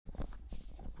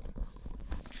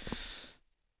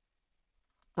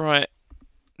Right,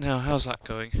 now how's that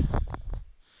going?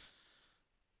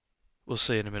 We'll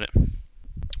see in a minute.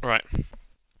 Right,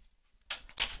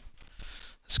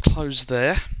 let's close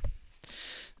there.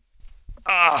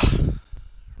 Ah,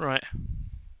 right.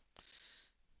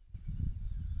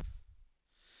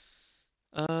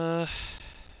 Uh,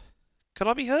 can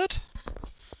I be heard?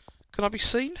 Can I be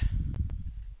seen?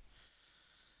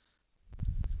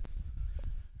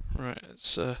 Right,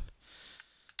 it's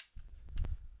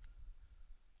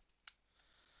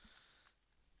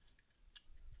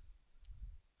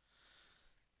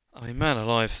I mean, man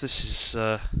alive, this is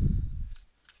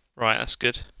right. That's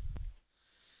good.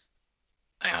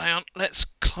 Hang on. Let's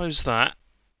close that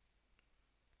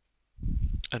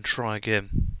and try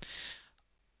again.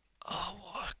 Oh,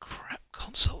 what a crap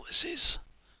console this is!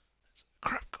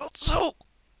 Crap console.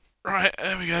 Right,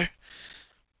 there we go.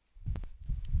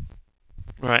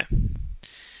 Right,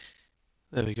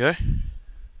 there we go.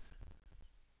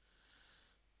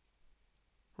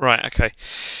 Right, okay.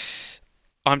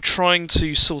 I'm trying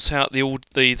to sort out the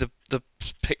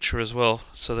picture as well,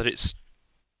 so that it's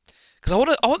because I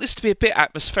want this to be a bit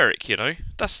atmospheric. You know,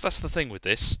 that's the thing with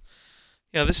this.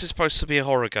 You know, this is supposed to be a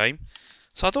horror game,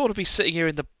 so I don't want to be sitting here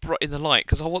in the light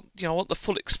because I want the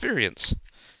full experience.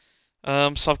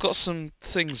 So I've got some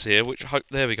things here, which I hope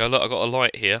there we go. Look, I've got a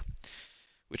light here,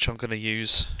 which I'm going to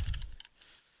use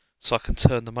so I can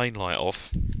turn the main light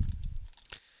off.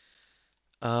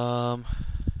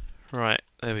 Right,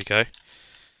 there we go.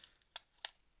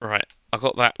 Right, I've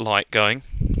got that light going.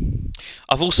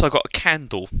 I've also got a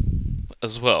candle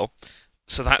as well,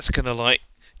 so that's gonna I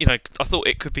thought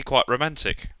it could be quite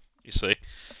romantic, you see.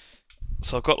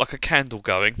 So I've got like a candle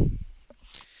going.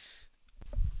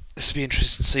 This will be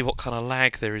interesting to see what kind of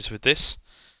lag there is with this.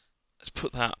 Let's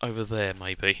put that over there,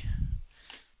 maybe.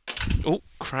 Oh,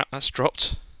 crap, that's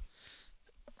dropped.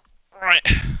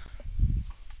 Right.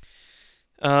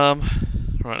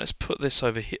 Right, let's put this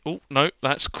over here. Oh, no,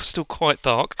 that's still quite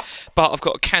dark. But I've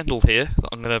got a candle here that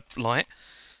I'm going to light.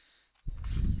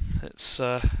 Let's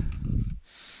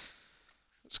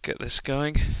get this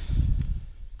going.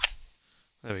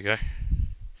 There we go.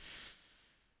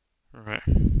 Right.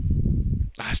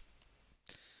 It's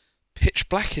pitch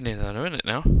black in here though, isn't it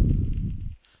now?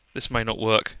 This may not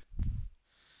work.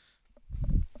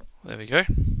 There we go.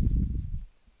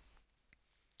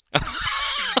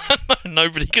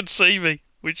 Nobody can see me,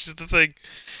 which is the thing.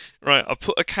 Right, I've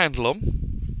put a candle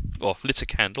on. Or lit a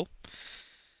candle.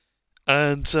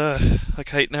 And,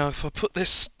 okay, now if I put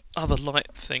this other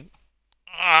light thing...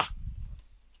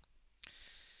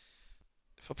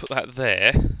 If I put that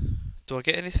there, do I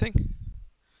get anything?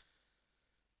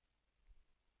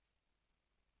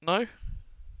 No?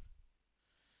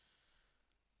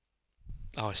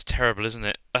 Oh, it's terrible, isn't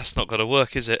it? That's not going to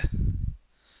work, is it?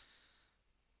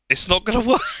 It's not going to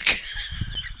work!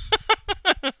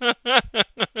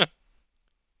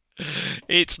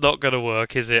 It's not going to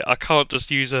work, is it? I can't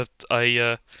just use a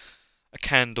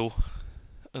candle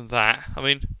and that. I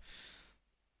mean,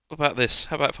 what about this?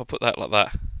 How about if I put that like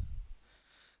that?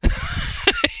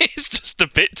 It's just a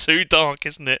bit too dark,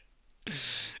 isn't it?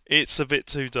 It's a bit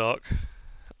too dark.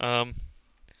 If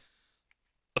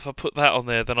I put that on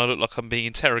there, then I look like I'm being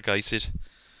interrogated,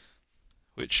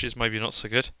 which is maybe not so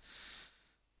good.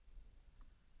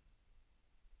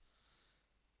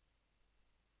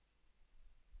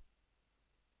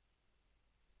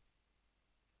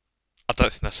 I don't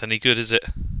think that's any good, is it?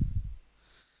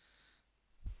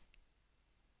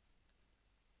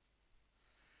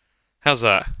 How's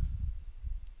that?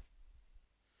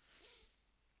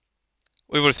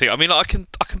 What do you think? I mean, like,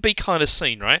 I can be kind of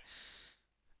seen, right?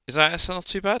 Is that not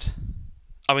too bad?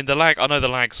 I mean, the lag. I know the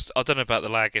lag's. I don't know about the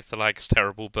lag if the lag's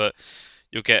terrible, but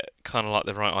you'll get kind of like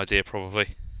the right idea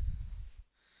probably.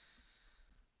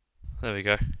 There we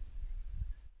go.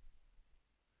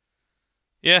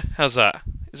 Yeah, how's that?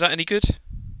 Is that any good?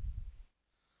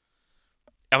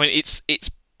 I mean, it's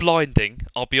blinding.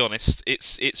 I'll be honest.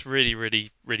 It's really,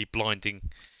 really, really blinding.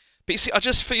 But you see, I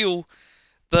just feel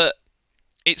that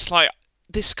it's like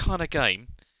this kind of game.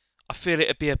 I feel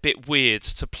it'd be a bit weird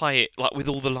to play it like with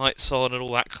all the lights on and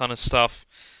all that kind of stuff.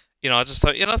 You know, I just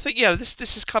don't. You know, I think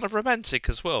this is kind of romantic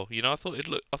as well. You know, I thought it'd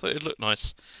look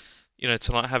nice. You know,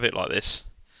 to like have it like this.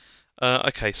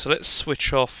 Okay, so let's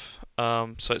switch off.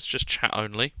 So it's just chat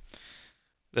only.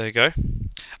 There you go.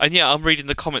 And yeah, I'm reading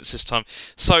the comments this time,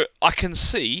 so I can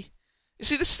see. You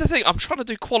see, this is the thing. I'm trying to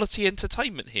do quality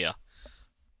entertainment here.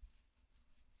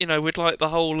 You know, with like the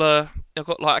whole. I've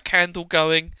got like a candle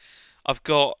going. I've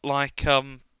got like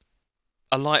a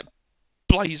light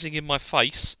blazing in my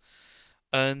face,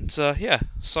 and yeah.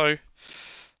 So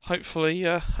hopefully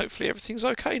everything's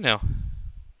okay now.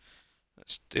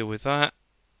 Let's deal with that.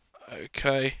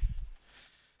 Okay.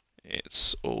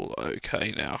 It's all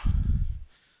okay now.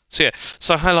 So yeah,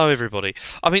 so hello everybody.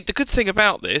 I mean, the good thing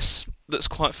about this, that's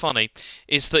quite funny,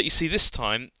 is that you see this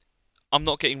time, I'm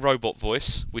not getting robot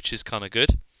voice, which is kind of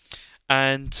good.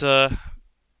 And,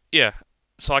 yeah,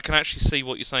 so I can actually see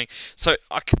what you're saying. So,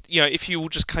 if you all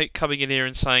just keep coming in here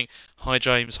and saying, hi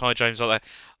James, like that,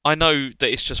 I know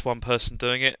that it's just one person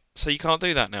doing it, so you can't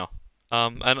do that now.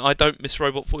 And I don't miss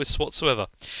robot voice whatsoever.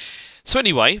 So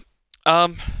anyway,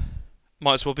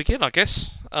 might as well begin, I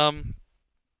guess.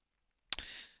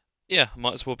 Yeah,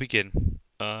 might as well begin.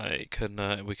 We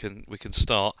can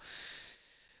start.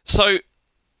 So,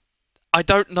 I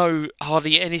don't know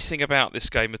hardly anything about this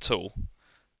game at all.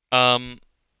 I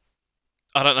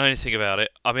don't know anything about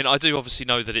it. I mean, I do obviously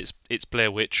know that it's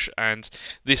Blair Witch, and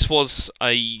this was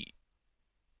a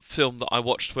film that I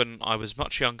watched when I was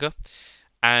much younger,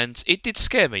 and it did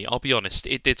scare me. I'll be honest,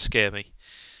 it did scare me,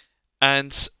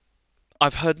 and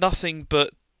I've heard nothing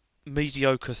but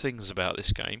mediocre things about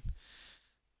this game.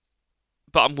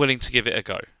 But I'm willing to give it a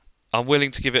go. I'm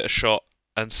willing to give it a shot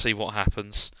and see what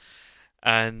happens.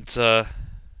 And,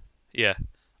 yeah,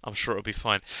 I'm sure it'll be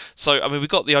fine. So, I mean, we've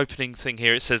got the opening thing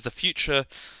here. It says, the future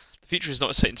is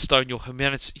not set in stone. Your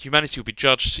humanity will be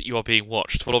judged. You are being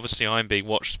watched. Well, obviously, I'm being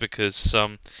watched because,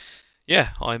 yeah,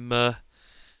 I'm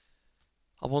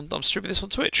streaming this on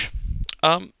Twitch.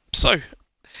 So,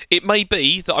 it may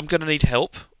be that I'm going to need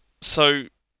help. So,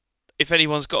 if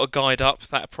anyone's got a guide up,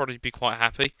 that'd probably be quite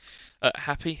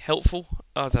helpful.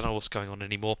 I don't know what's going on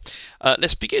anymore.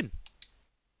 Let's begin.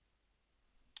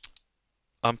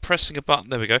 I'm pressing a button.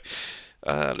 There we go.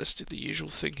 Let's do the usual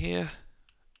thing here.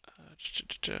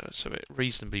 So it's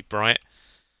reasonably bright.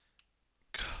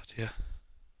 God, yeah.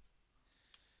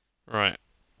 Right.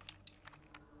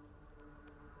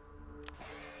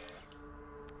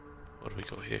 What do we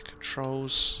got here?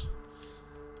 Controls.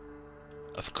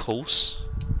 Of course.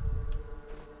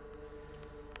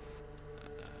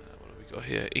 Got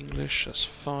here English, that's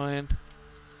fine.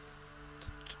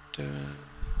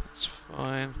 That's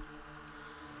fine.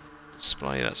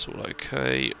 Display, that's all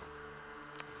okay.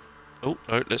 Oh,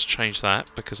 no, let's change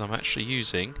that because I'm actually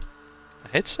using a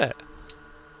headset.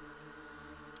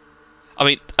 I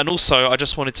mean, and also I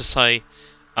just wanted to say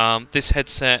this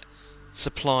headset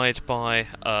supplied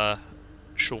by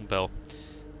Sean Bell,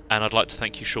 and I'd like to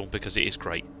thank you, Sean, because it is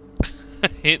great.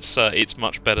 It's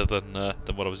much better than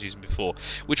what I was using before,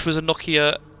 which was a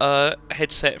Nokia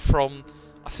headset from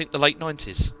I think the late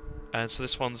 90s, and so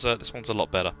this one's a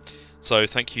lot better. So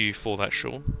thank you for that,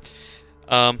 Sean.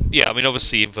 Yeah, I mean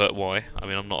obviously invert Y. I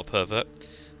mean I'm not a pervert,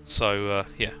 so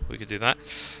yeah, we could do that.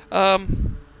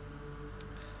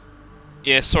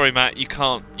 Yeah, sorry Matt, you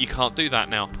can't do that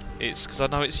now. It's because I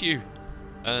know it's you,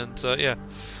 and yeah.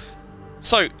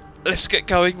 So let's get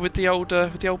going with the old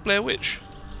Blair Witch.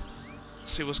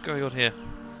 See what's going on here.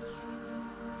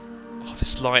 Oh,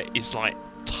 this light is like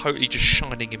totally just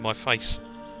shining in my face.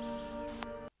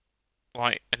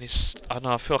 Like, and I don't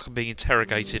know, I feel like I'm being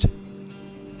interrogated.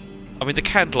 I mean, the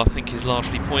candle I think is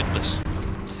largely pointless,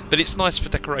 but it's nice for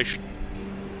decoration.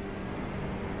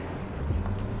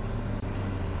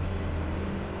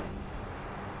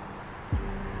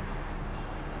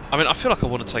 I mean, I feel like I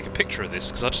want to take a picture of this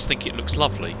because I just think it looks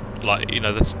lovely. Like, you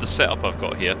know, that's the setup I've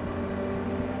got here.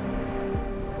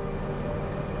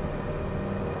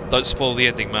 Don't spoil the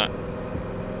ending, Matt.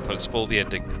 Don't spoil the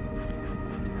ending.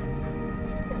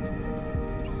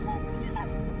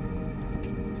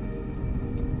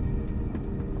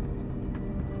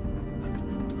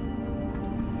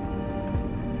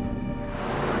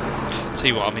 Tell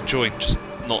you what, I'm enjoying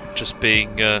not just being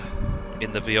in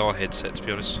the VR headset, to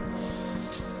be honest.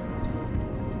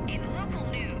 In local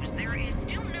news, there is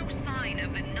still no sign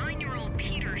of the 9-year-old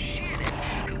Peter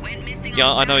Shannon who went missing.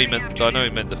 Yeah, I know he meant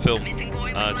the film.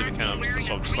 That's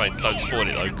what I'm just saying. Don't spoil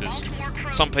it though, because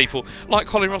some people, like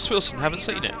Colin Ross Wilson, haven't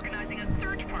seen it.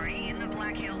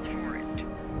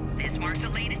 This marks the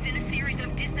latest in a series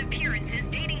of disappearances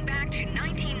dating back to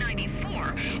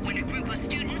 1994, when a group of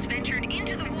students ventured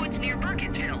into the woods near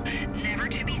Burkittsville, never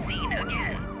to be seen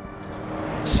again.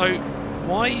 So,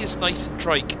 why is Nathan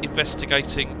Drake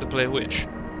investigating the Blair Witch?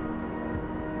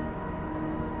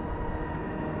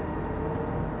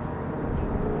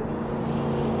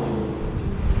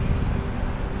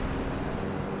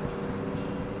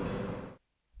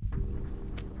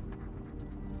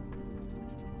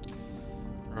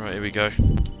 Right, here we go.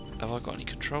 Have I got any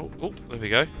control? Oh, there we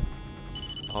go.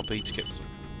 RB to get...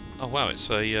 Oh wow, it's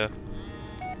a... Hey,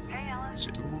 Alice.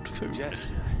 Old phone.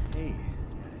 Jess, hey.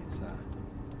 Yeah,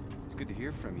 it's good to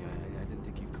hear from you. I didn't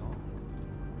think you'd call.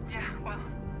 Yeah, well,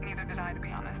 neither did I, to be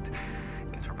honest.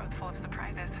 Guess we're both full of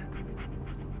surprises.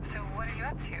 So what are you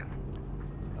up to?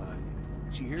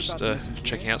 Did you hear Just about the missing kid?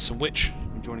 checking out some witch.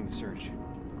 I'm joining the search.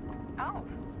 Oh,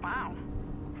 wow.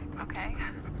 Okay.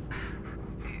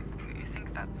 You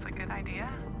think that's a good idea?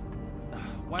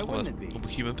 Why wouldn't it be? I'm a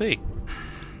human being.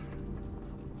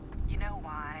 You know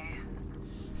why?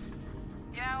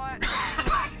 You know what?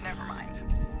 Never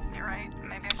mind. You're right.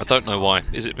 Maybe I don't know why.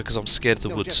 Is it because I'm scared of the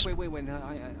No, woods? Jeff, wait. No,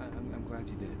 I'm glad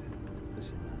you did.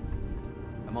 Listen,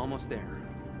 I'm almost there.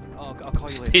 I'll call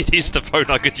you later. It is the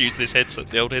phone I could use this headset,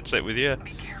 the old headset with, yeah.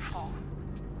 Be careful.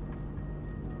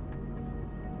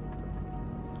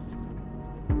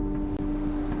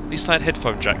 At least they had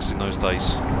headphone jacks in those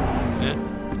days. Yeah.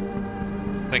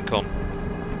 Think on.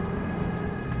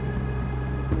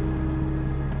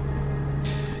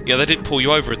 Yeah, they didn't pull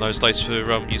you over in those days for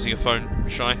using a phone,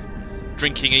 Shy.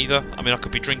 Drinking either. I mean, I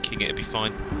could be drinking it, it'd be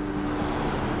fine.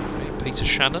 Hey, Peter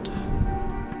Shannon.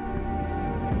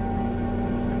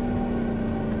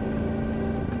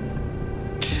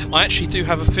 I actually do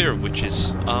have a fear of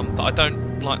witches, but I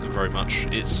don't like them very much.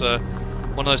 It's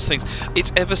one of those things.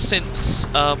 It's ever since,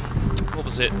 what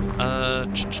was it?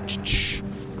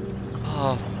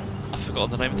 Oh, I've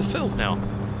forgotten the name of the film now.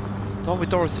 The one with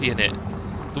Dorothy in it.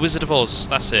 The Wizard of Oz,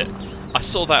 that's it. I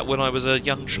saw that when I was a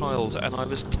young child, and I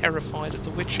was terrified of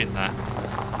the witch in that.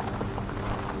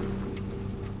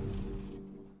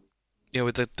 Yeah,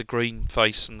 with the green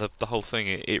face and the whole thing,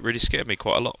 it really scared me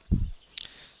quite a lot.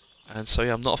 And so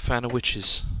yeah, I'm not a fan of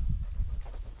witches.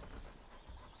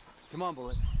 Come on,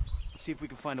 Bullet. Let's see if we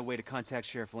can find a way to contact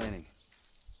Sheriff Lanning.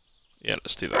 Yeah,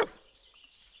 let's do that.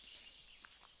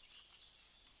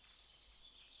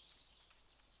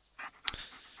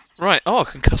 Right, oh, I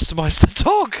can customise the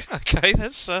dog! Okay,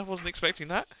 that's, wasn't expecting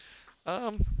that.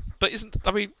 But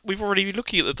I mean, we've already been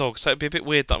looking at the dog, so it'd be a bit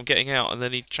weird that I'm getting out and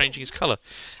then he's changing his colour.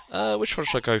 Which one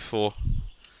should I go for?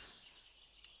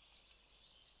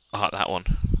 Ah, that one.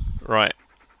 Right.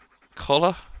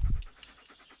 Collar?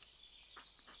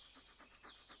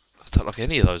 I don't like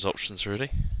any of those options, really.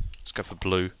 Let's go for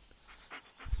blue.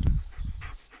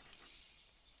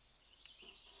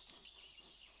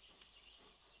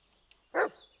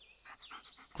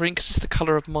 Green, because it's the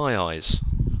colour of my eyes.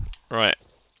 Right.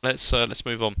 Let's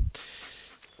move on.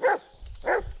 Well,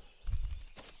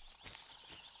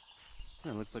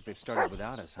 looks like they've started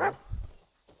without us, huh?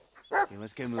 Okay,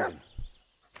 let's get moving.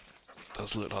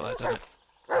 Does look like that, doesn't it?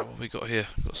 What have we got here?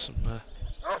 We've got some.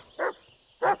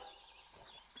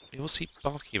 What's he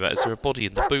barking about? Is there a body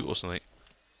in the boot or something?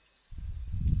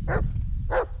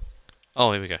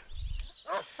 Oh, here we go.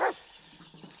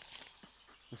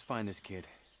 Let's find this kid.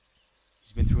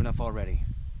 He's been through enough already.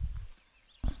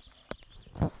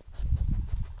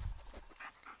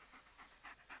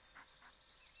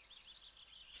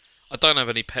 I don't have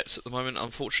any pets at the moment,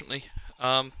 unfortunately.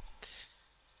 I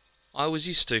was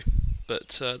used to,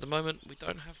 but at the moment we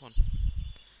don't have one.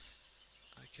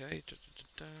 Okay, okay,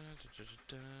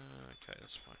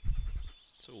 that's fine.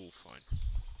 It's all fine.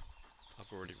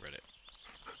 I've already read it.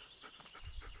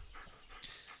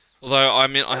 Although, I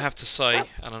mean, I have to say,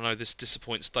 and I know this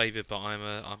disappoints David, but I'm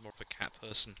more of a cat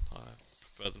person. I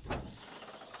prefer them.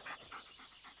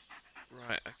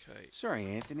 Right, okay. Sorry,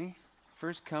 Anthony.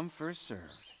 First come, first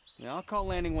served. Yeah, I'll call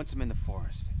Lanning once I'm in the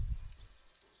forest.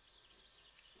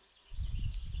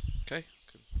 Okay,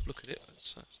 can look at it.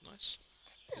 That's nice.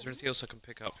 Is there anything else I can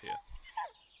pick up here?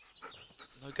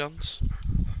 No guns?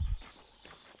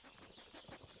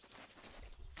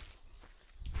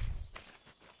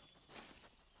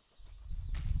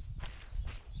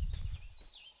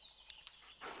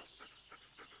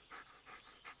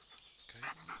 Okay,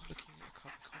 I'm looking at a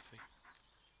cup of coffee.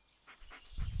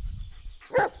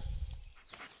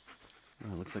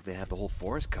 Well, it looks like they have the whole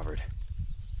forest covered.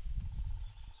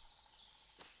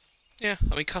 Yeah,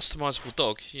 I mean, customizable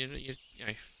dog. You know,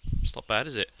 it's not bad,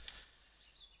 is it?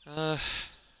 Okay.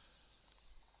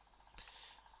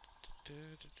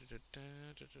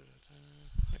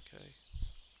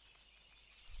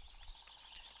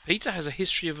 Peter has a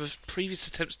history of previous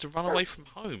attempts to run away from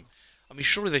home. I mean,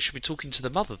 surely they should be talking to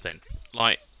the mother then.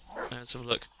 Like, let's have a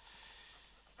look.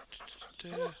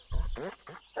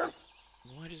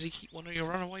 Why does he keep wanting to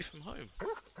run away from home?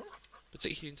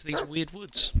 Particularly into these weird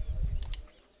woods.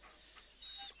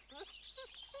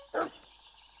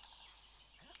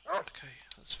 Okay,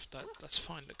 that's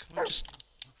fine. Look, can I just...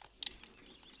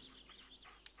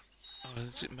 Oh,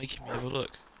 is it making me have a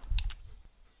look?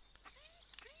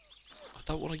 I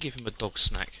don't want to give him a dog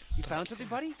snack. You found something,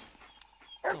 buddy?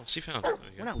 Oh, what's he found? There we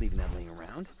We're go. not leaving that laying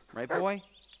around, right, boy?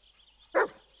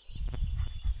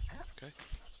 Okay.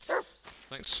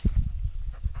 Thanks.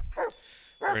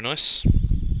 Very nice.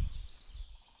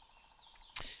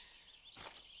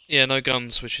 Yeah, no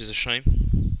guns, which is a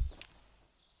shame.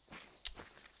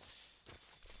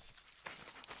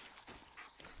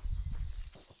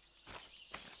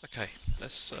 Okay,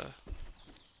 let's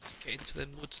get into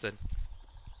them woods then.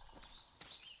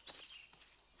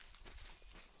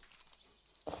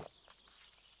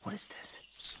 What is this?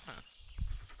 What's that?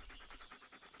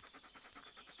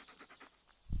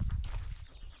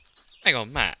 Hang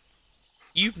on, Matt.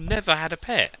 You've never had a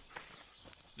pet.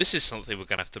 This is something we're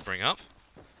gonna have to bring up.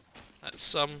 That's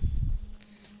something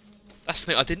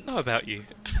I didn't know about you.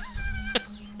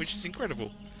 Which is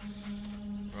incredible.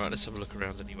 Right, let's have a look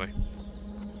around anyway.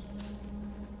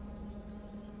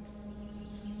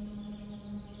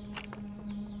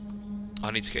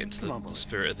 I need to get into the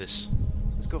spirit of this.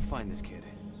 Let's go find this kid.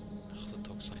 Oh, the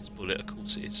dog's name's Bullet, of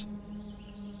course it is.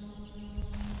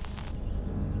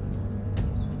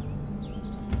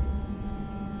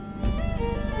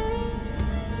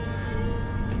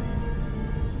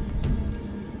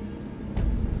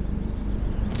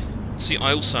 See,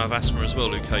 I also have asthma as well,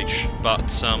 Luke Cage, but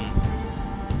it's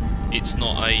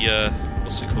not a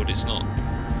what's it called? It's not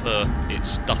fur.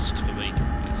 It's dust for me.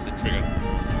 It's the trigger.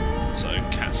 So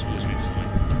cats have always been fine.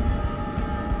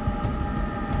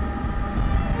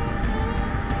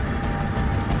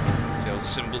 See the old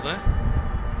symbol there.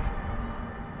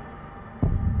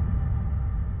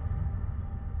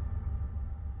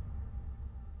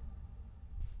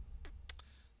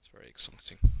 It's very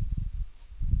exciting.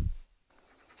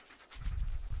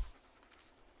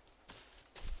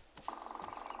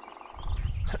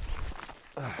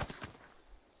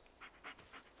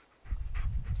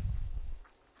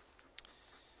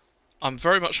 I'm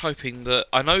very much hoping that...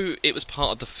 I know it was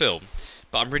part of the film,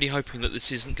 but I'm really hoping that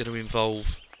this isn't going to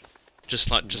involve just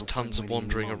tons of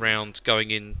wandering around,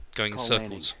 going in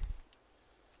circles.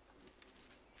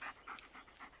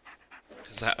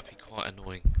 Because that would be quite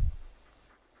annoying.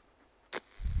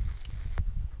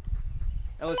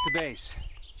 Ellis to base.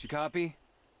 Did you copy?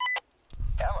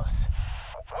 Ellis,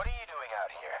 what are you doing out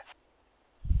here?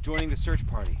 Joining the search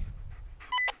party.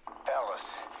 Ellis,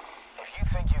 if you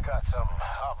think you got some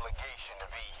obligation to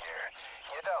be here,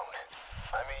 you don't.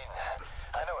 I mean,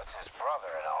 I know it's his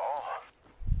brother and all.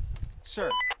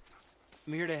 Sir,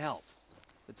 I'm here to help.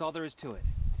 That's all there is to it.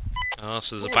 Ah,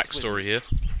 so there's a backstory here.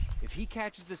 If he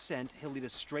catches the scent, he'll lead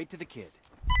us straight to the kid.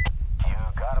 You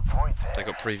got a point there. They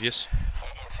got previous.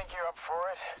 You think you're up for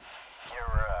it? Your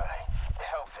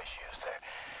health issues,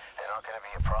 they're not going to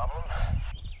be a problem?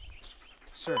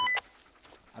 Sir,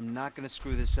 I'm not gonna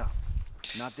screw this up.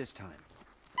 Not this time.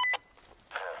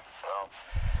 Well,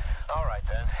 all right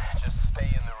then. Just stay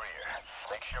in the rear.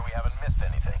 Make sure we haven't missed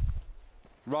anything.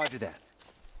 Roger that.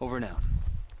 Over and out.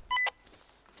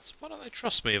 So why don't they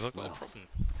trust me if I've got a problem?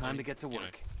 Time to get to You know,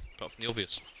 work. apart from the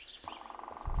obvious.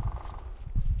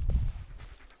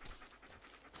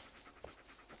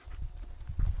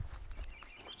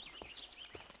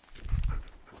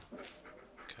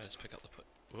 Okay, let's pick up the put.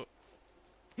 Whoop.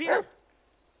 Here!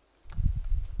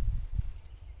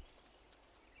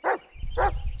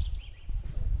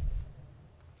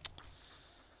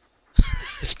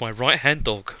 It's my right-hand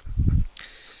dog.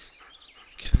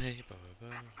 Okay,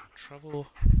 trouble.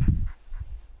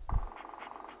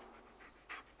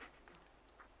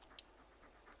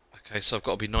 Okay, so I've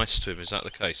got to be nice to him, is that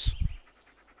the case?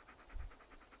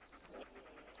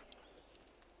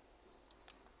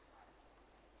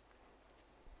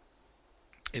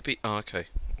 It'd be... oh, okay.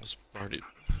 I was worried it...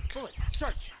 Bullet,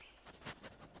 search!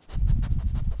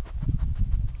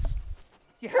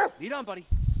 Yeah, lead on, buddy.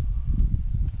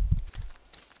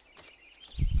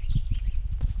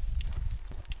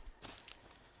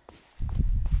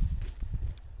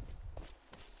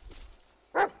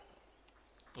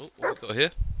 Oh, what have we got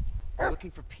here? We're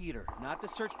looking for Peter, not the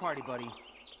search party, buddy.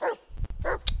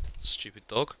 Stupid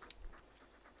dog.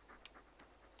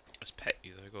 Let's pet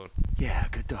you though, go on. Yeah,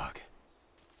 good dog.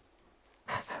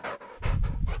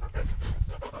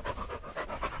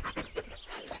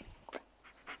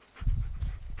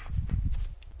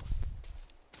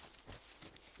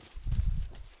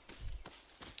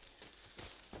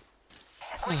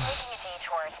 We're taking a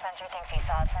detour. Spencer thinks he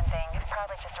saw something. It's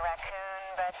probably just a raccoon,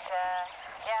 but,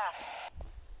 yeah.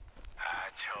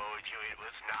 I told you it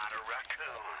was not a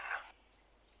raccoon.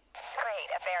 Great,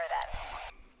 a bear then.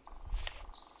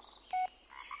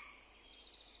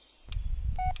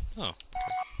 Oh,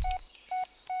 okay.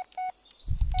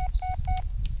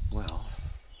 Well,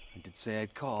 I did say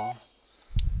I'd call.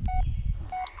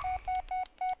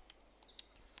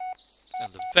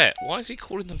 And the vet. Why is he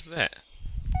calling the vet?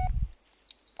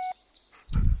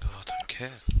 Oh, I don't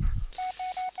care.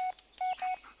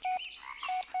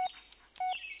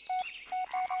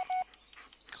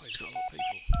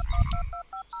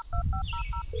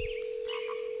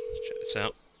 Lights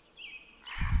out.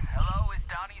 Hello, it's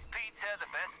Donnie's Pizza, the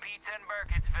best pizza in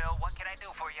Burkittsville. What can I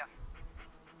do for you?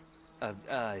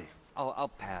 I'll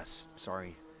pass.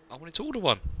 Sorry. I wanted to order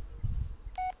one.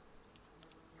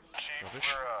 Chief,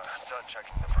 Rubbish. we're done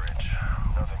checking the fridge.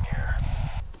 Nothing here.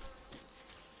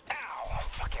 Ow!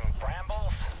 Fucking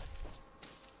brambles!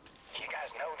 You guys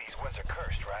know these woods are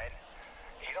cursed, right?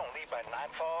 You don't leave by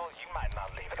nightfall, you might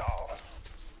not leave at all.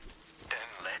 Then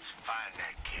let's find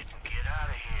that kid and get out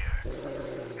of here.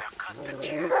 Now cut the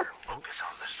chair and focus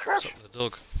on the What's search. up with the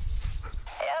dog?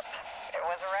 Yep, it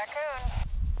was a raccoon.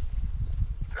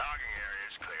 Logging area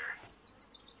is clear.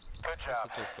 Good Where's job.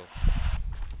 the dog gone?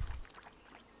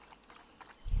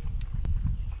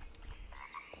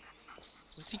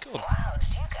 Where's he gone? Wow, did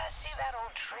you guys see that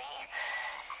old tree?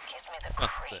 Gives me the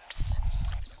Oh, creeps.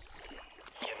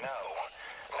 You know,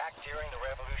 back during the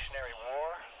Revolutionary War,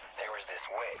 there was this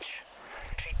witch.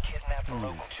 She'd kidnap the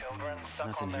local children, suck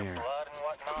nothing on their here. blood and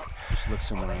whatnot. We should look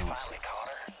somewhere When they else. finally caught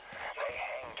her, they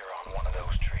hanged her on one of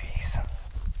those trees.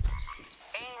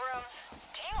 Ingram,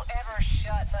 do you ever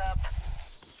shut up?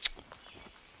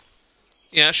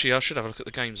 Yeah, actually, I should have a look at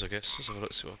the games, I guess. Let's have a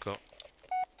look, see what I've got.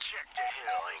 Check the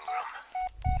hill, Ingram.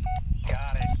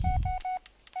 Got it.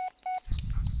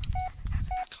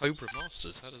 Cobra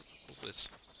Masters, what's this?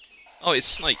 Oh, it's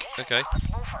Snake, okay.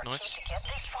 Possible for a Nice. kid to get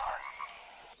this far.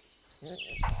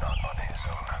 Not on his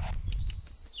own.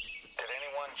 Did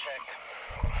anyone check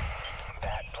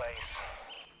that place?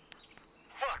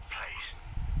 What place?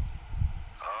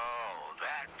 Oh,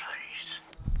 that place.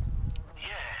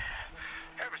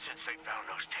 Yeah. Ever since they found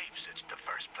those tapes, it's the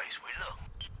first place we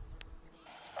looked.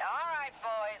 All right,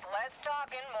 boys, let's talk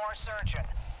in more searching.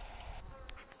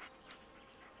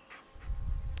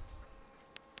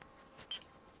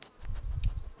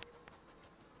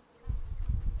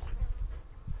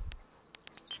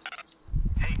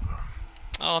 Hey,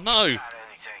 Oh, no! got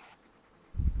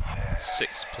anything?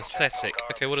 6, pathetic.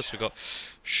 Okay, what else we got?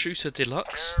 Shooter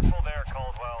Deluxe. Careful there,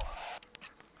 Caldwell.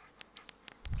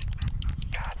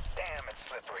 God damn, it's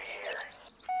slippery here.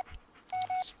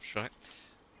 That's right.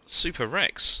 Super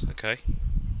Rex, okay.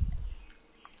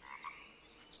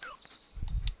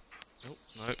 Oh,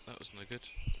 no, that was no good.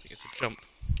 I think it's a jump.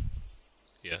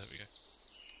 Yeah, there we go.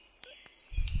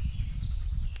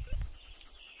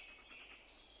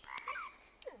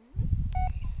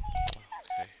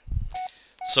 Okay.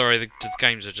 Sorry, the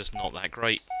games are just not that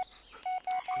great.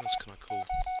 What else can I call?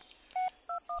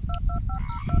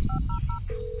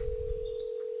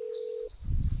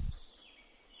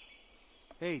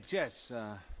 Hey, Jess.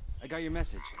 I got your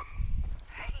message.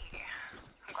 Hey,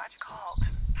 I'm glad you called.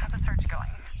 How's the search going?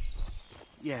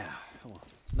 Yeah. Well,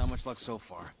 not much luck so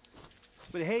far.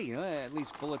 But hey, you know, at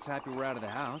least Bullet's happy we're out of the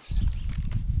house.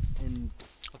 And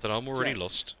I don't know, I'm already Jess,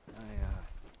 lost.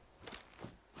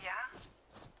 Yeah?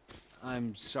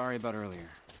 I'm sorry about earlier.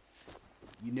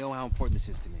 You know how important this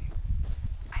is to me.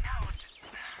 I know, just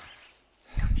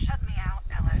don't shut me out,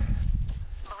 Ellis.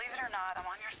 Believe it or not, I'm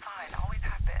on your side, always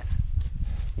have been.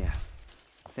 Yeah.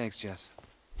 Thanks, Jess.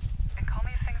 And call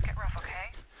me if things get rough,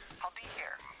 okay? I'll be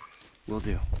here. Will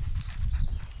do.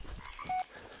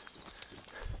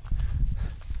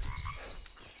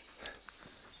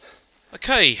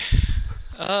 Okay.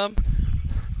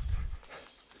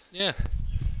 Yeah.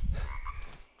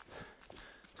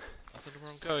 I don't know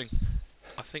where I'm going.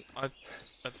 I think I've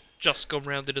just gone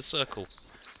round in a circle.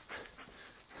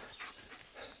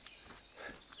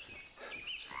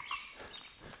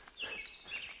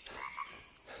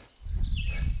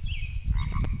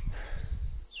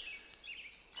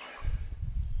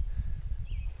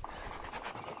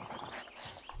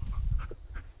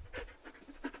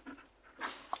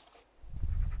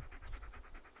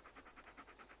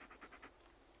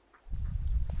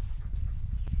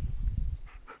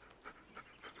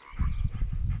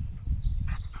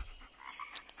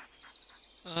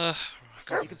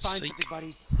 You can find something,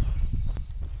 buddy.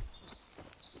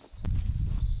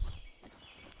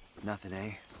 Nothing,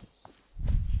 eh?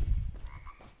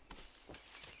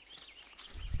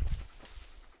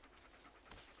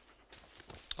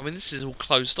 I mean, this is all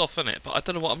closed off, isn't it? But I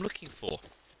don't know what I'm looking for.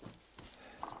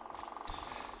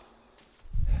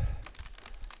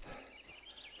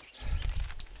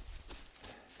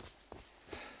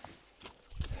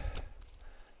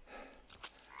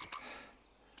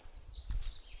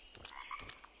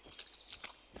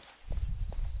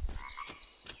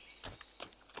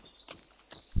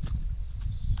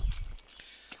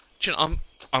 Do you know,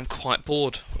 I'm quite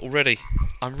bored already.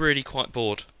 I'm really quite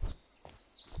bored.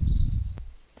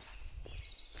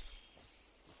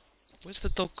 Where's the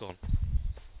dog gone?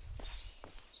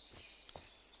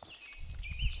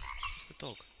 Where's the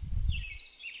dog?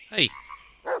 Hey.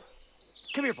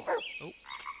 Come here, boy. Oh.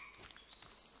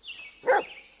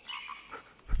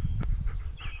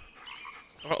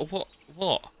 Alright, what?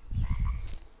 What?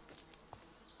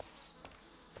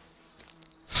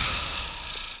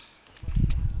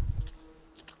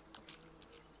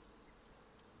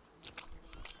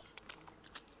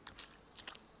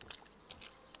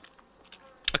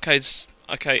 Okay,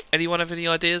 okay. Anyone have any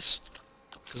ideas?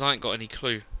 Because I ain't got any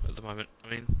clue at the moment. I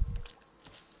mean,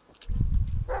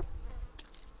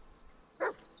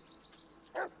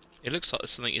 it looks like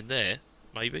there's something in there,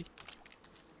 maybe.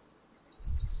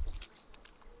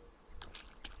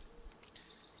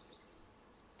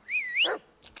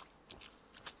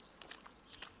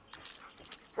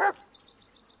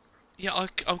 Yeah,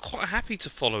 I'm quite happy to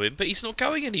follow him, but he's not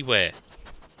going anywhere.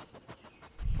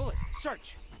 Bullet,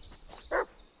 search.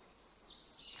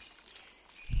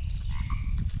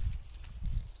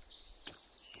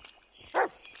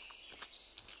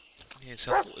 Yes,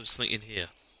 I thought there was something in here.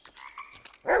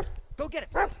 Go get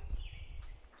it, Bullet.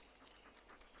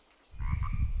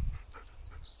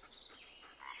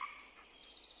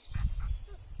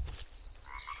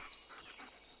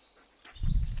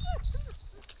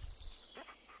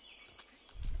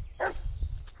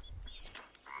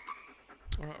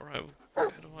 Alright. How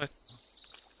do I...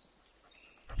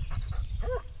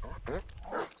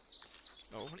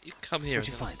 Oh, why don't you come here? What'd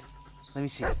you find? Let me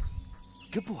see it.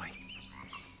 Good boy.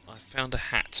 I found a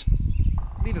hat.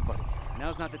 Leave it, buddy.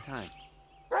 Now's not the time.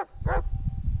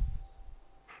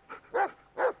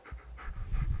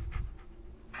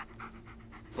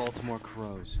 Baltimore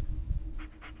crows.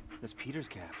 That's Peter's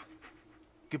cap.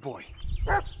 Good boy.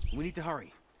 We need to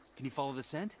hurry. Can you follow the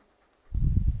scent?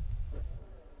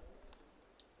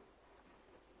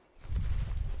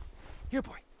 Here,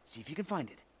 boy. See if you can find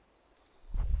it.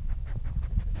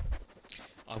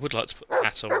 I would like to put the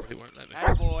hat on, but it won't let me.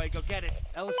 Attaboy, go get it.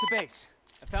 Ellis to base.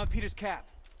 I found Peter's cap.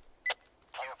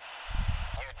 You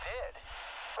did?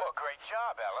 Well, great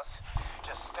job, Ellis.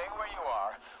 Just stay where you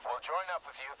are. We'll join up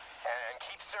with you and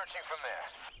keep searching from there.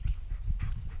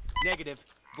 Negative.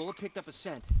 Bullet picked up a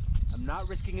scent. I'm not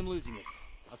risking him losing it.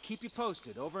 I'll keep you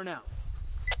posted. Over and out.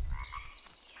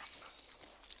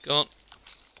 Go on.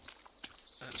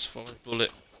 Let's follow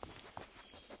Bullet.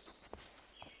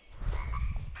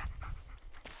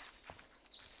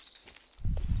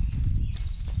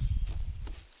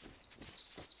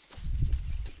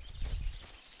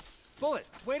 Bullet,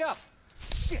 wait up!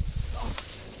 Shit!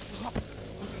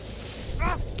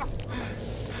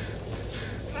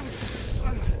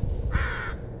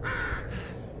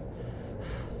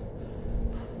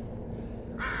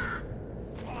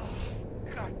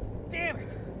 God damn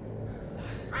it!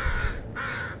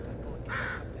 Bullet, get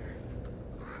back up there.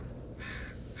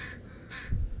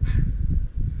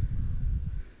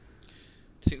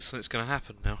 Do you think something's going to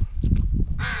happen now?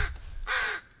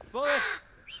 Bullet!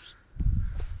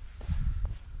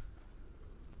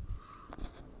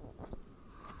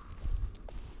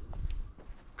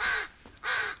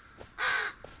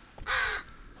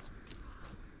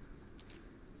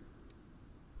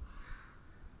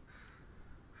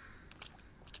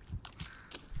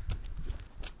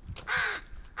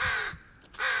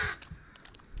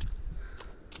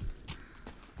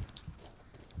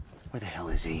 Where the hell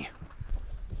is he?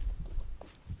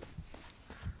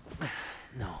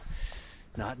 No,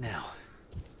 not now.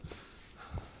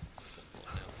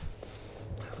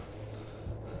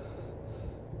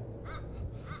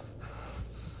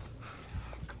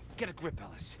 Get a grip,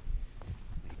 Ellis.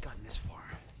 We've gotten this far.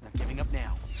 Not giving up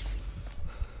now.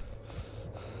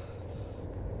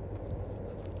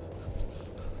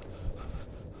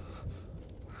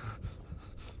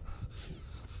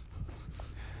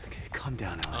 Okay, calm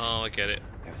down, Ellis. Oh, I get it.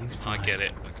 Everything's fine. I get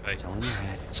it. Okay. It's all in your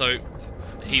head. So,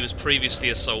 he was previously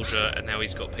a soldier, and now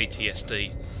he's got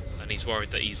PTSD, and he's worried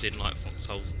that he's in like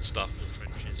foxholes and stuff, or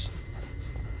trenches,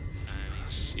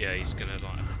 and he's gonna like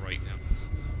have a breakdown.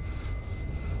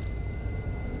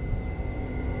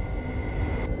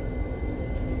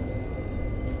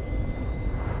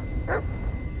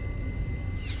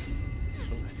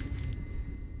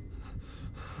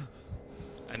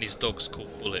 And his dog's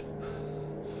called Bullet.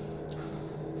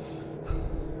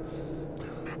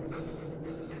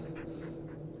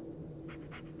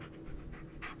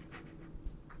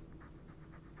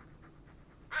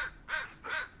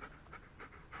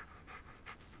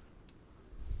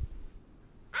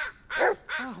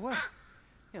 Oh, well.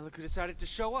 Yeah, look who decided to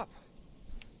show up.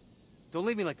 Don't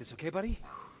leave me like this, okay, buddy?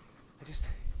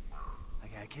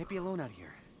 I can't be alone out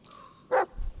here.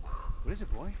 What is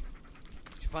it, boy?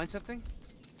 Did you find something?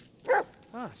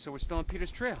 Ah, so we're still on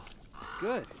Peter's trail.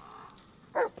 Good.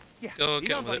 Yeah, Go lead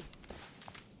get on, on with buddy. it.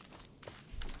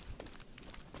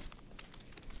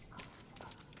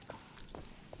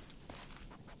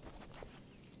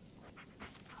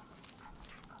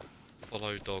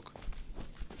 Follow dog.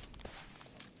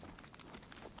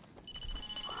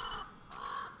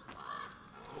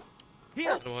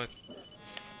 Here. How do I...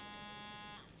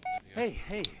 Hey,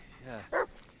 hey,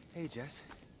 Jess.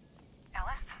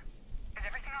 Ellis, is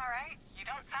everything all right? You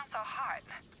don't sound so hot.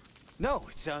 No,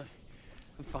 it's I'm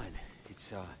fine.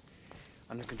 It's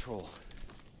under control.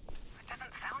 It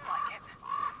doesn't sound like it.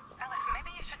 Ellis,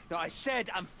 maybe you should. No, I said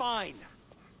I'm fine.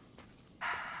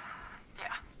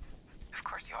 Yeah, of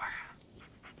course you are.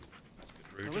 That's a bit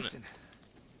rude, Now isn't listen,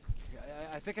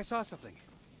 I think I saw something.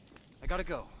 I gotta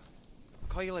go. I'll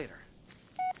call you later.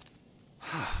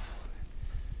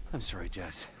 I'm sorry,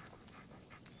 Jess.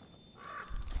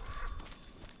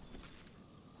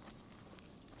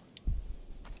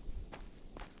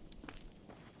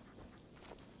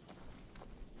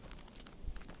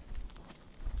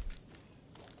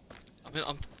 I mean,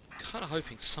 I'm kind of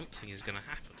hoping something is going to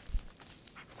happen.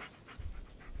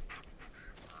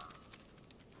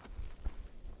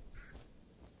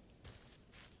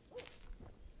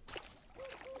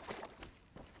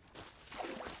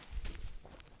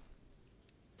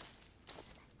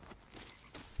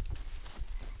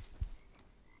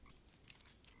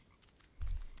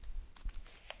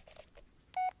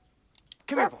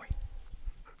 Come here, boy.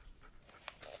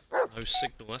 No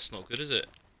signal, that's not good, is it?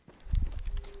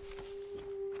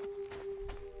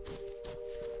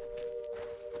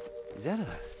 Is that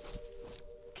a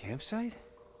campsite?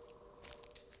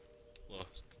 Well,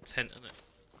 it's a tent, isn't it?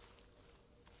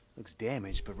 Looks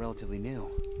damaged, but relatively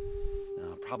new.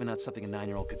 Probably not something a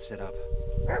 9-year-old could set up.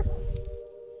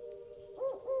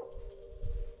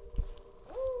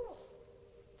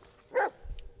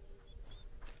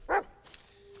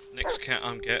 Next cat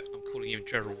I'm calling him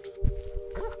Gerald.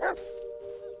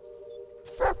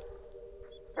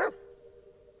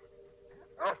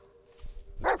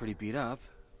 Looks pretty beat up,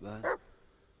 but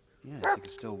yeah, I think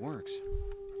it still works.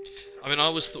 I mean, I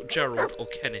always thought Gerald or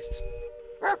Kenneth.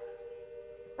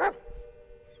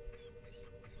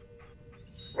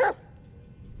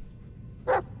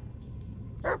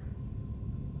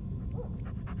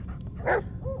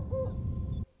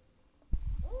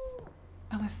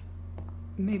 Ellis,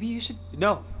 maybe you should...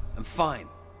 No, I'm fine.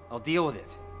 I'll deal with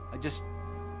it. I just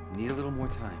need a little more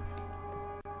time.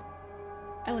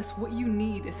 Ellis, what you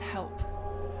need is help.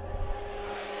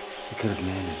 I could have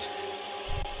managed.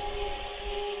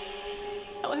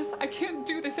 Ellis, I can't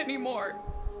do this anymore.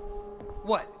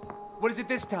 What? What is it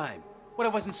this time? What, I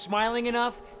wasn't smiling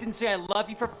enough? Didn't say I love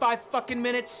you for 5 fucking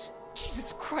minutes?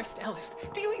 Jesus Christ, Ellis.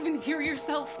 Do you even hear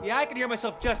yourself? Yeah, I can hear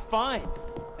myself just fine.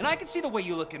 And I can see the way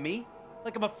you look at me.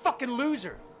 Like I'm a fucking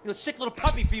loser. You're a sick little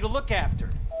puppy for you to look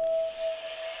after.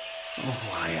 Oh,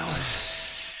 why, Alice?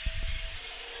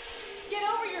 Get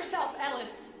over yourself,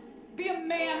 Ellis. Be a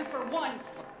man for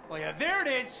once. Well, yeah, there it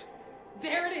is.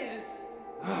 There it is.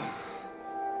 I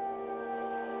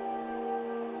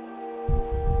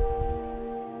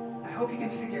hope you can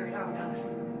figure it out,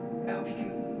 Ellis. I hope you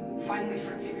can finally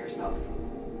forgive yourself.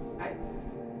 I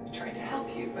tried to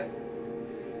help you, but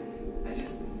I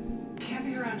just can't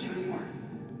be around you anymore.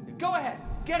 Go ahead.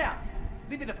 Get out.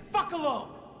 Leave me the fuck alone.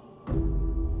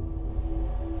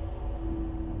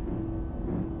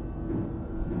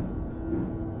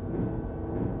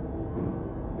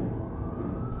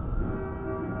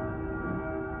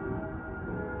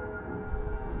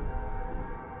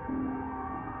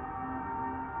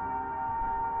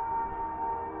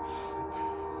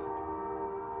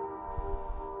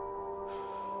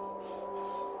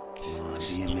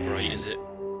 This is not great, is it?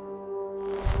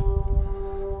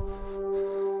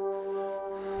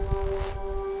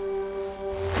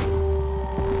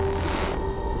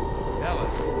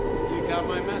 Ellis, you got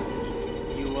my message.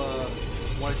 You,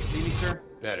 wanted to see me, sir?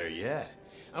 Better yet,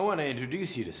 I want to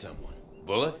introduce you to someone.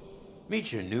 Bullet,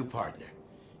 meet your new partner.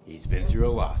 He's been through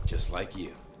a lot, just like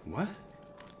you. What?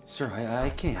 Sir,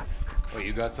 I can't. Oh,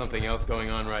 you got something else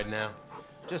going on right now?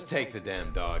 Just take the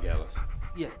damn dog, Ellis.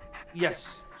 Yeah,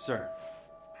 yes, sir.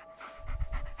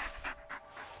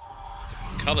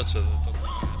 Colour to the dog that you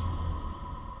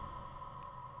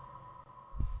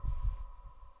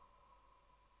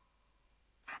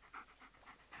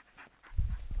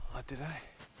had.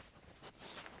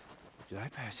 Did I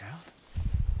pass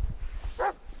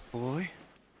out? Boy?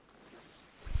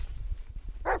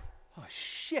 Oh,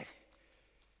 shit.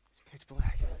 It's pitch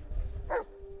black. Oh,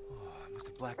 I must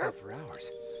have blacked out for hours.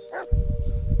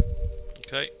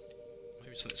 Okay.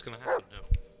 Maybe something's going to happen now.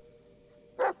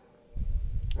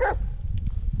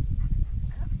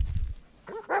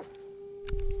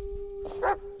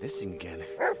 This thing again.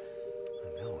 Oh,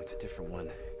 no, it's a different one.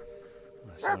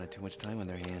 Oh, someone had too much time on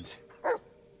their hands.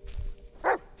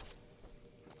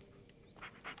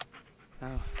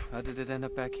 How did it end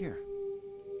up back here?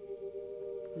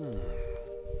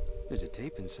 There's a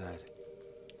tape inside.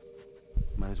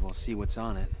 Might as well see what's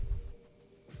on it.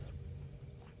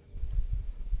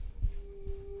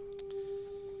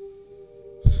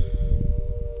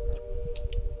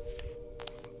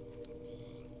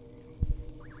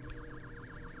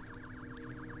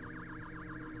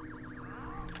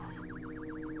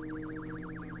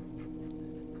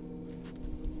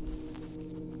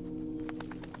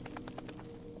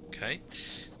 Okay.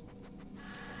 What am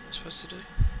I supposed to do?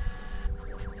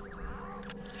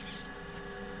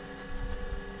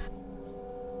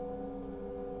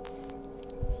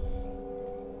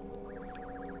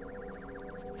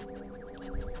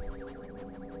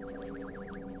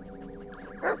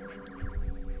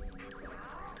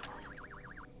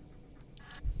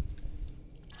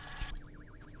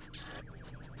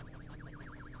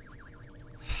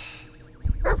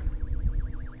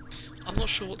 I'm not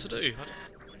sure what to do. What am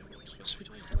I supposed to be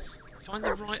doing? Find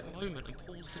the right moment and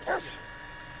pause the video.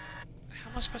 How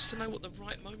am I supposed to know what the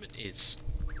right moment is?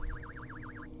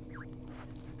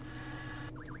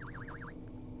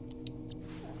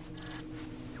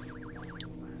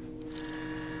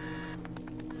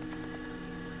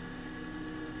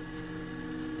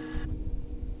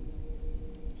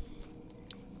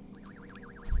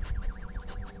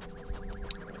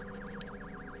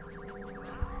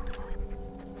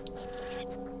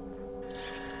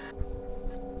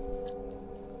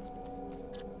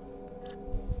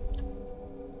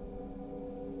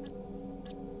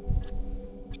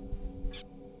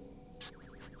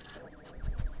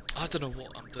 I don't know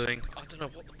what I'm doing. I don't know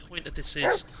what the point of this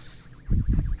is.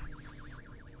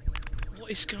 What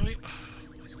is going...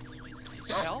 what is the point of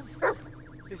this? Hell?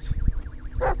 This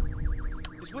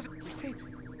wasn't this tape.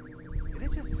 Did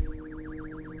it just... No,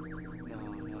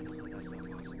 that's not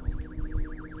possible.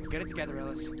 Get it together,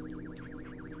 Ellis.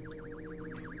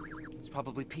 It's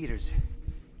probably Peter's.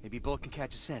 Maybe Bullet can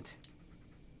catch a scent.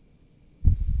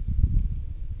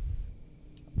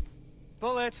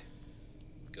 Bullet!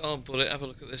 Go on, Bullet, have a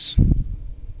look at this. Now,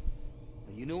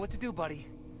 you know what to do, buddy.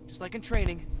 Just like in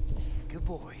training. Good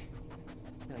boy.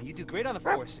 Now, you do great on the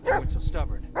force if you weren't so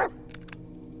stubborn.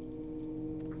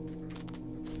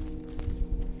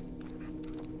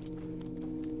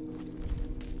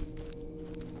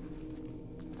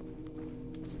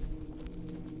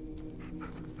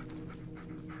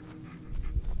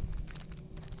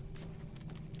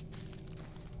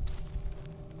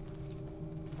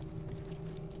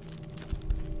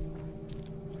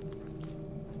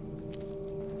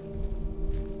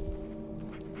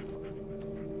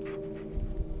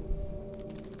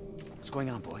 What's going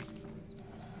on, boy?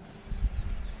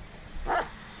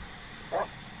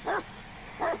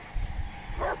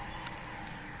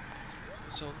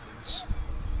 It's all things.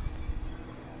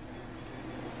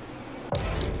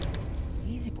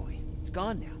 Easy, boy. It's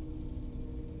gone now.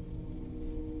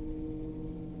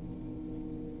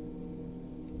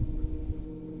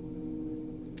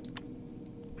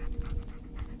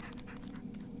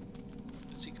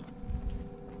 Where's he gone?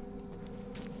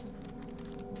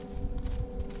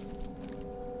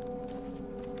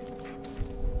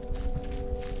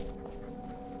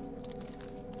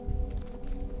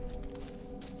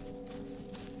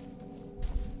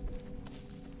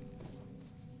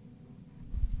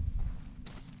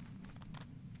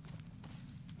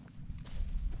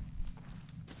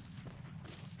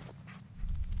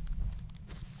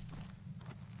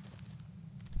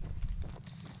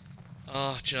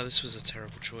 Ah, do you know, this was a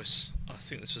terrible choice. I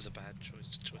think this was a bad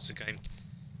choice of game.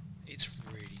 It's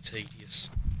really tedious.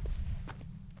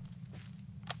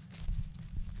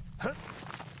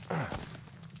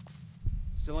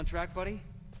 Still on track, buddy?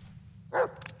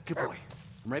 Good boy.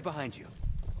 I'm right behind you.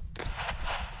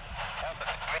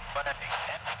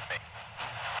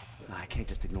 I can't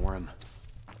just ignore him.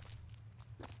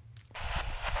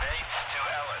 Base to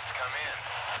Ellis, come in.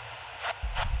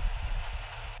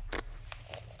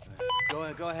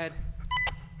 Go ahead.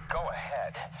 Go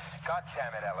ahead. God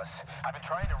damn it, Ellis. I've been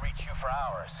trying to reach you for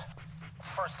hours.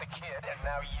 First the kid, and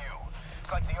now you.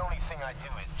 It's like the only thing I do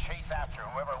is chase after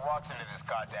whoever walks into this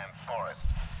goddamn forest.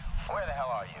 Where the hell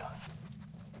are you?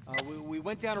 We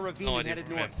went down a ravine No, I and headed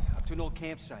didn't north, up to an old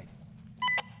campsite.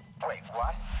 Wait,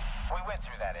 what? We went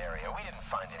through that area. We didn't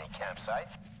find any campsite.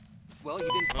 Well, you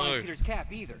didn't find No. Peter's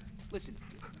cap either. Listen,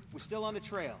 we're still on the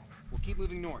trail. We'll keep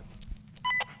moving north.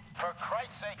 For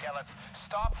Christ's sake, Ellis,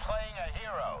 stop playing a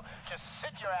hero. Just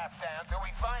sit your ass down till we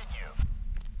find you.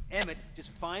 Emmett,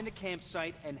 just find the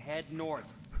campsite and head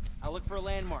north. I'll look for a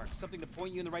landmark, something to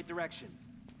point you in the right direction.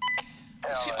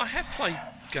 See, I have played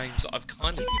games that I've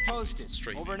kind of Keep you posted.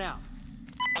 streamed. Over and out.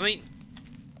 I mean,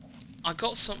 I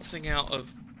got something out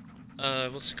of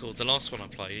what's it called? The last one I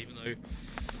played, even though it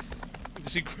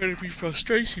was incredibly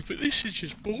frustrating. But this is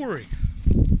just boring.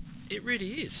 It really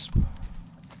is.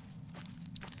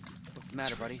 What's the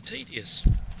matter, It's really buddy? tedious.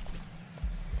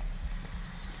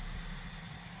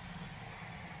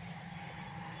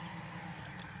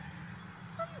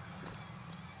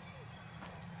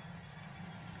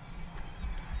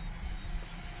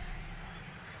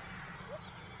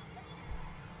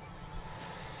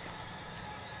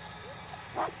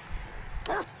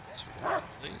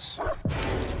 These.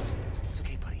 It's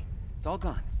okay, buddy. It's all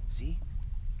gone. See?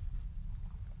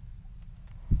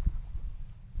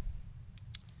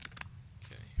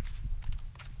 Okay.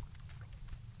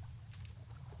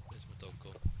 Where's my dog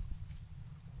gone?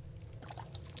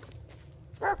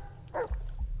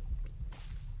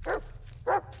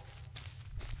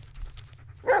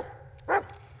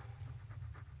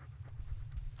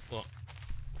 What?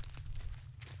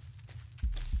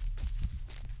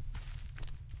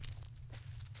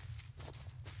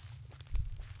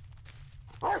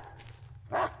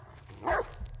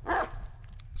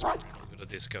 It's probably not a good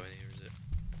idea to go in here, is it?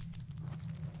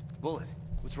 Bullet,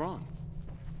 what's wrong?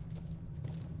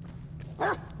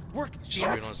 Work, Just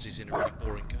damn it. realised he's in a really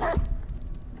boring game.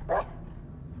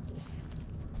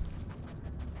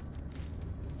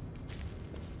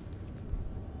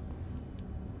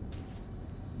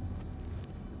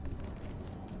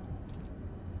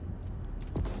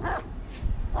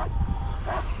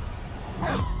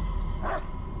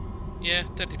 Yeah,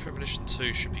 Deadly Premonition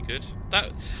 2 should be good.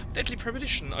 That Deadly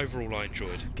Premonition overall I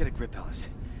enjoyed. Get a grip, Ellis.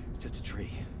 It's just a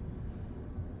tree.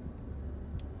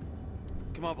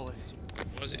 Come on, Bullet.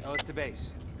 What is it? Ellis to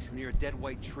base. We're near a dead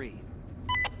white tree.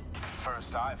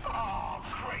 First I've... Oh,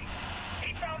 great.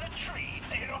 He found a tree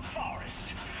in a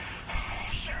forest.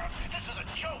 Sheriff, this is a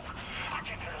joke. I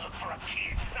came here to look for a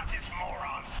kid, not this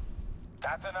moron.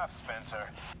 That's enough, Spencer.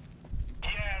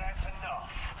 Yeah, that's enough.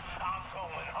 I'm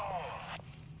going home.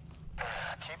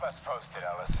 Keep us posted,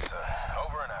 Ellis.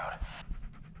 Over and out.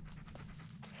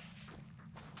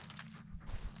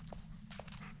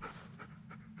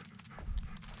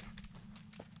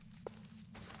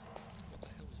 What the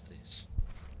hell is this?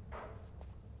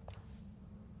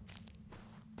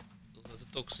 The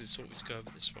dogs did sort of go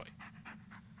over this way.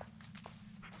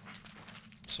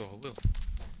 So I will.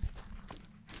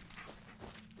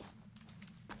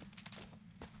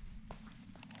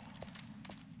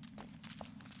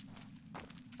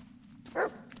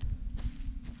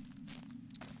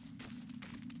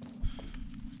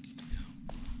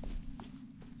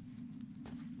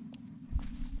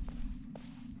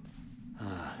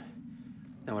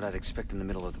 Not what I'd expect in the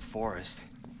middle of the forest.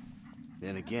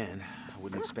 Then again, I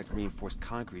wouldn't expect reinforced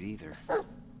concrete either. A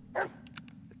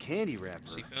candy wrapper?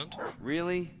 What's he found?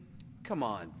 Really? Come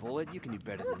on, Bullet. You can do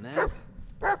better than that.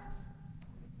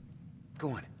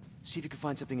 Go on. See if you can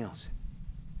find something else.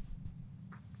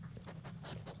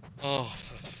 Oh,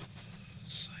 for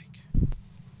f***'s sake.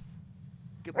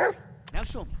 Good boy. Now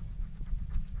show me.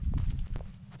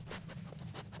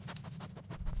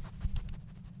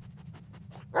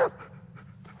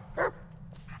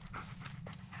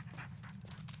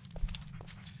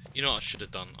 You know what I should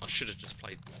have done? I should have just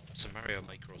played some Mario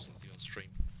Maker or something on stream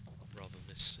rather than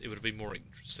this. It would have been more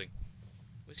interesting.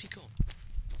 Where's he gone?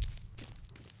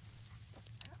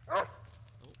 Oh.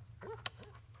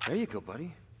 There you go,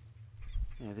 buddy.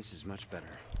 Yeah, this is much better.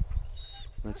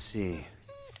 Let's see.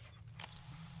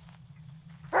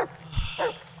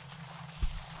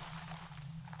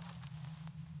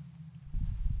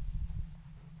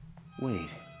 Wait,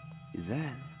 is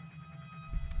that?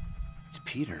 It's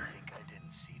Peter. I think I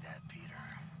didn't see that, Peter.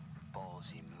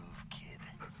 Ballsy move, kid.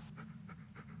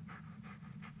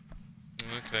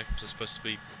 Okay, so it's supposed to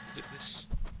be... Is it this?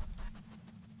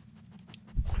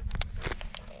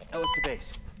 Ellis to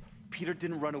base. Peter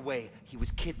didn't run away. He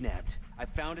was kidnapped. I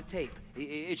found a tape.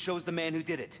 It shows the man who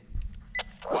did it.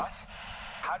 What?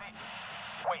 How do you...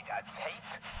 Wait, a tape?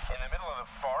 In the middle of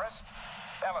the forest?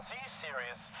 Ellis, are you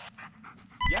serious?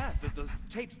 Yeah, those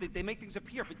tapes, they make things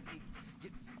appear, but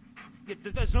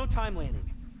there's no time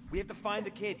landing. We have to find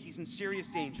the kid. He's in serious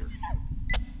danger.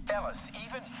 Ellis,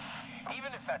 even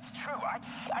if that's true,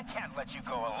 I can't let you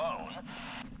go alone.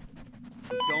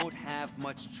 We don't have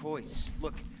much choice.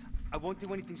 Look, I won't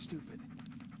do anything stupid.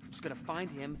 I'm just gonna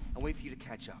find him and wait for you to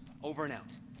catch up. Over and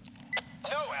out.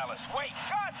 No, Ellis, wait!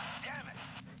 God damn it!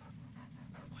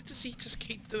 Why does he just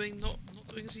keep doing not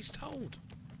doing as he's told?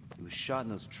 He was shot in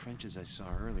those trenches I saw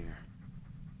earlier.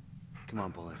 Come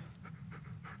on, Bullet.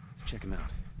 Let's check him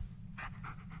out.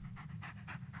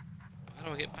 How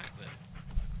do I get back there?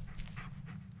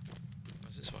 Oh,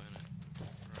 it's this way, isn't it?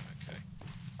 Right, okay.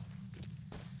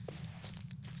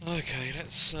 Okay,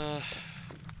 let's. Was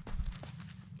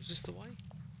this the way?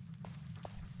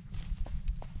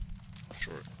 I'm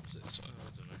sure it was. It. I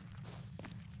don't know.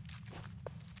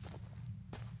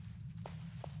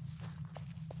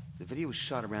 The video was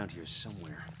shot around here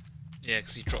somewhere. Yeah,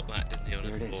 because he dropped that, didn't he? On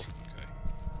There the it is. floor. Okay.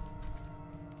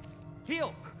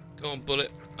 Heal! Go on,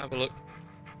 Bullet. Have a look.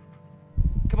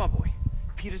 Come on, boy.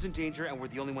 Peter's in danger, and we're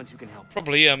the only ones who can help.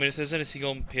 Probably, yeah. I mean, if there's anything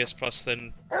on PS Plus,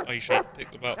 then I usually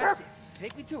pick them up. That's it.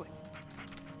 Take me to it.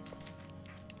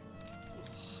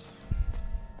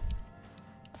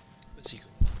 Where's he gone?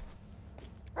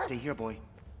 Stay here, boy.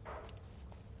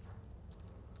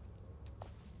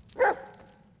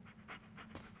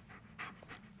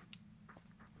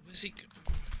 Where's he? Go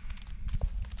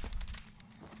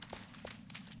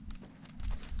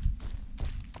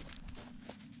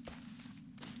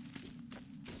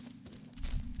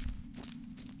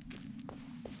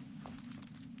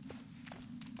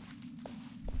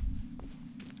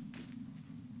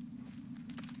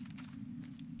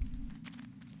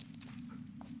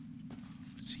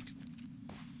Where's he? Go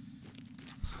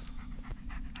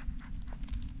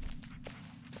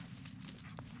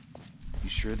You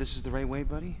sure this is the right way,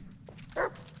 buddy?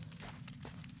 Are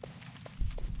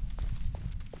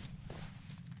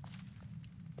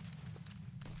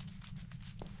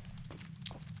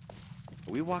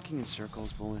we walking in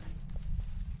circles, Bullet?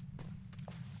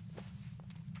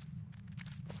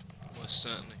 Most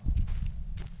certainly.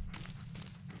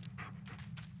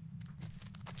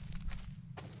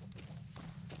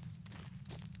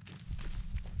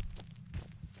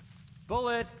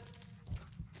 Bullet!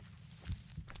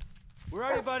 Where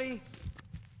are you, buddy?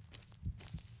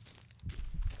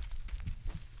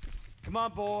 Come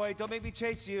on, boy. Don't make me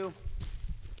chase you.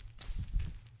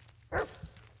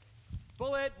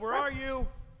 Bullet, where are you?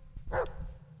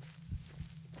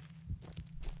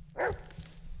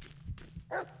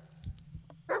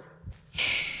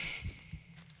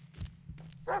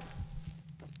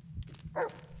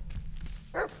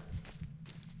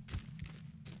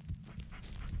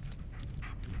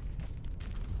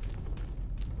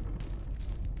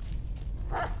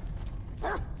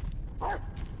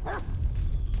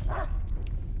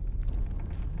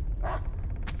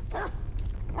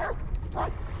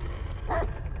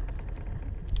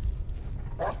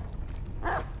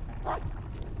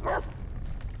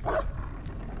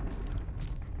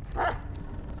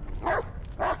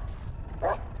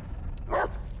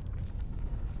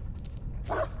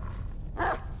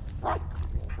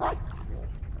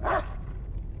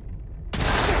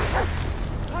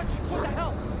 What the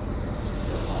hell?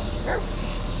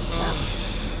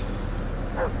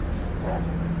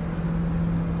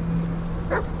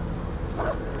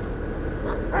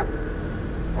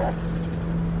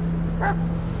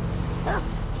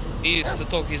 The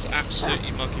dog is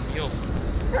absolutely mugging me off.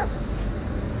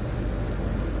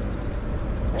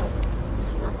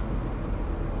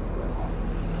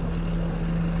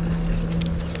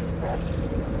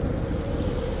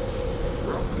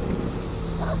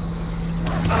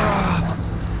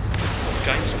 This whole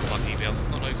game's mugging me off.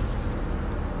 Oh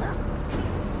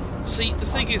no. See, the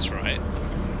thing is, right,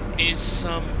 is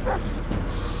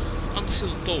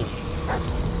Until Dawn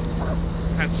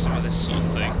had some of this sort of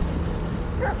thing.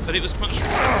 But it was much more.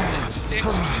 The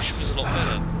execution was a lot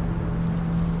better.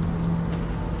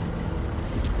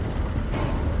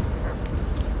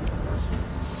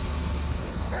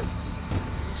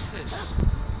 What's this?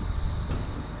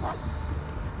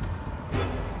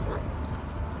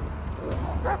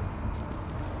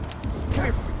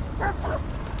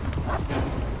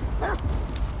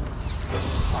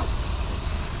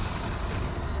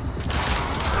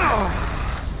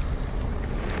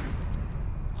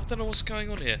 I don't know what's going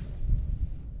on here.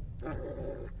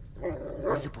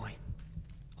 What is it, boy?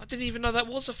 I didn't even know that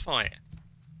was a fight.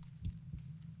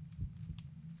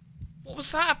 What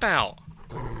was that about?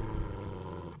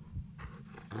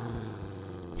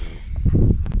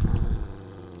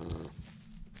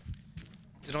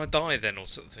 Did I die then or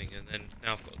something, and then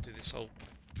now I've got to do this whole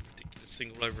ridiculous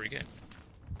thing all over again?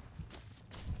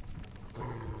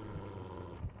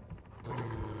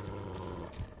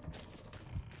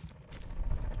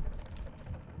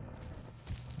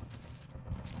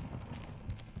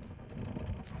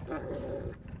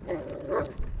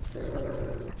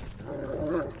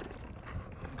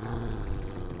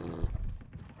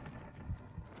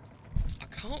 I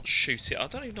can't shoot it. I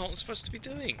don't even know what I'm supposed to be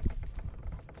doing.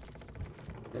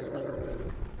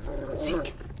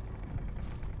 Zeke.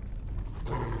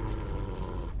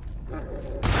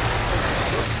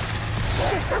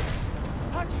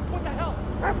 Hutch, what the hell?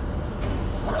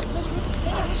 What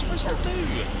am I supposed to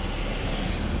do?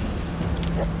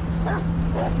 Is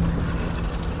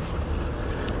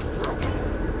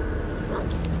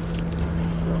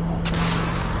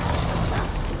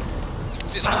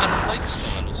it like Alan Wake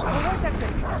style or something? Where's that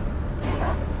baby?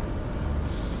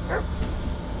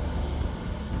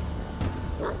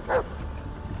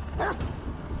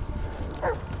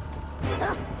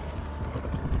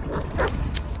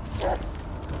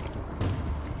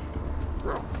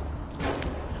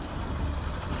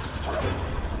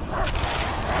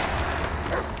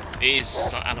 It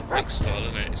is like Alan Wake style,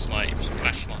 isn't it? It's like if the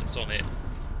flashlight's on it,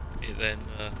 it then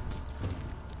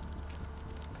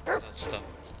does stuff.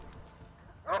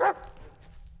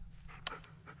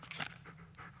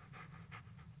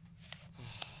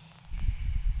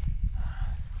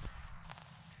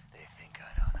 They think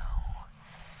I don't know,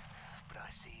 but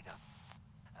I see them.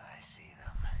 I see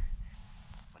them.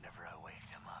 Whenever I wake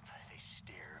them up, they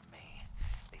stare at me.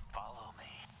 They follow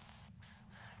me.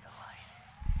 The light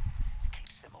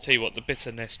keeps them away. Tell you what, the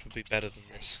bitter nest would be better than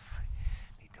this.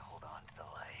 Need to hold on to the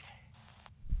light.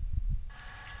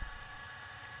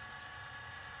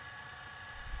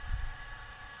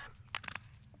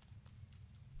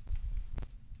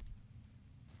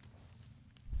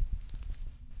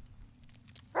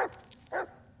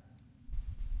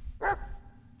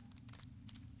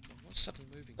 What's suddenly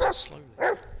moving so slowly?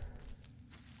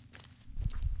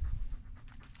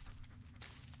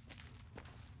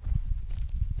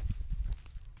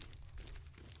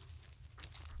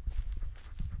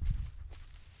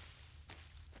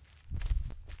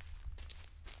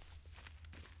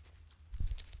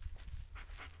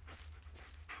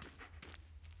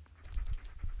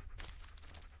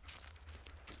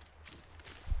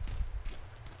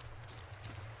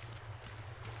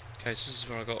 Okay, so this is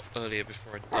where I got earlier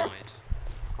before I died.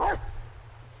 Can't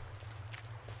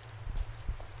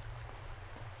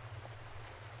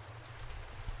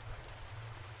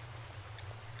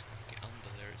get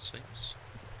under there, it seems.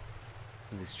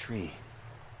 This tree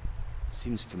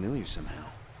seems familiar somehow.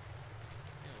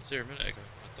 Yeah, I was here a minute ago.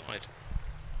 I died.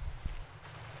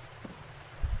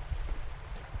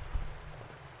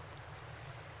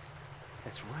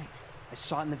 That's right. I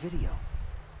saw it in the video.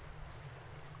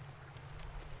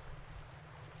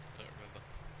 I don't remember.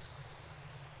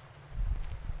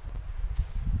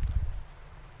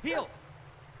 Heal!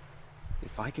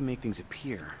 If I can make things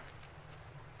appear,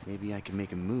 maybe I can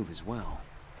make a move as well.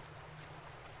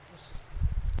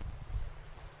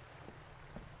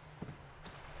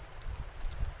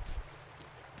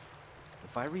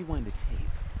 If I rewind the tape,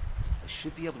 I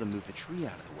should be able to move the tree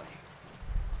out of the way.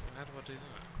 Well, how do I do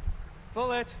that?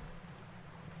 Bullet!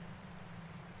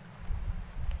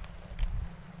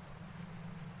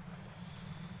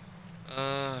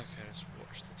 Okay, let's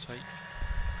watch the tape.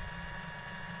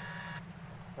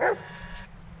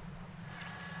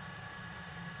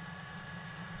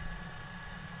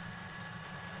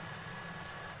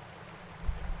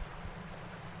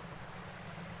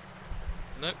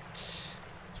 Nope. Let's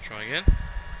try again.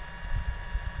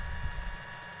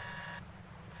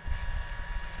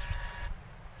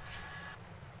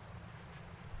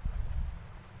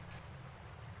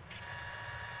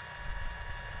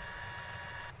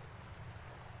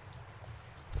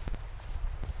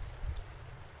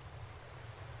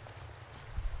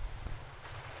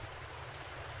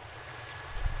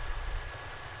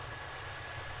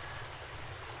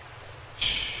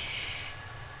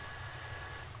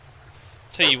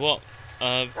 Tell you what,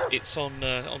 it's on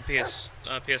PS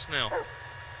Now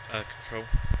control.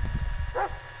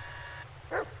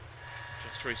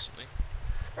 Just recently.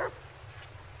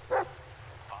 Follow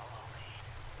me.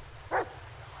 The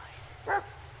light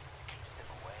keeps them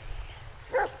away.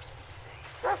 Keeps me safe.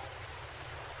 Hold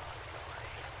on to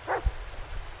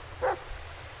the light.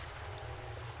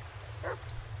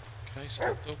 Okay, so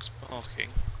the dog's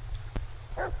barking.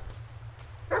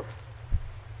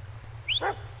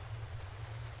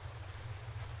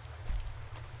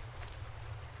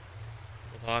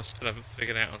 Although I still haven't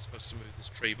figured out I'm supposed to move this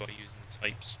tree by using the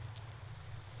tapes.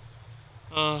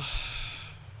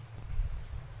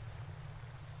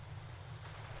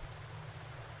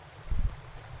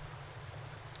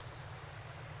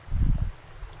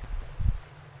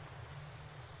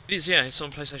 It is, yeah, it's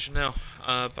on PlayStation Now,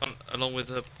 along with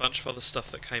a bunch of other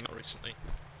stuff that came out recently.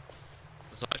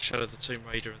 There's like Shadow of the Tomb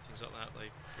Raider and things like that.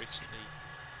 They've recently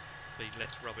been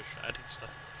less rubbish at adding stuff.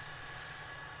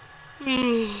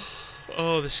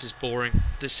 Oh, this is boring.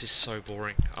 This is so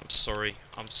boring. I'm sorry.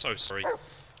 I'm so sorry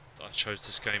that I chose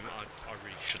this game. I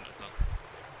really shouldn't have done.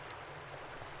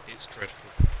 It's dreadful.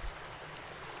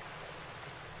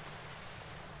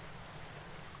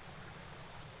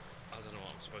 I don't know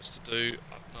what I'm supposed to do.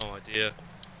 I've no idea.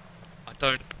 I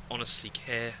don't honestly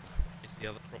care. the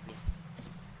other problem.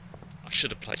 I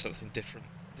should have played something different.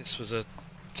 This was a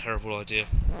terrible idea.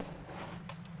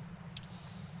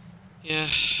 Yeah.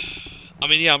 I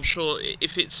mean, yeah, I'm sure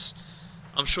if it's...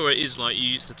 I'm sure it is like you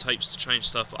use the tapes to change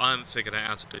stuff. I haven't figured out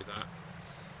how to do that.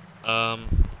 I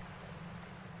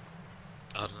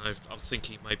don't know. I'm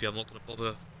thinking maybe I'm not going to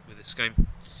bother with this game.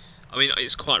 I mean,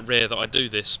 it's quite rare that I do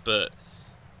this, but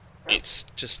it's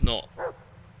just not...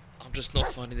 I'm just not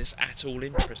finding this at all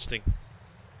interesting.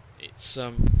 It's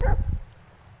not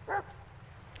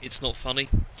funny.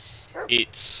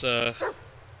 It's not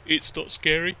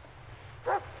scary.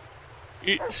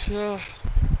 It's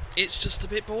just a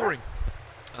bit boring.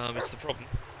 It's the problem.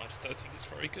 I just don't think it's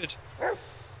very good.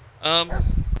 I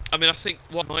mean, I think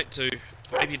what I might do,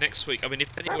 maybe next week, I mean,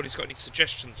 if anybody's got any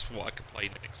suggestions for what I could play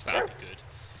next, that would be good.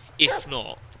 If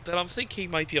not, then I'm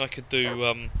thinking maybe I could do,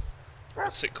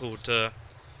 what's it called,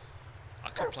 I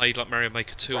could play like Mario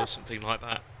Maker 2 or something like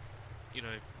that. You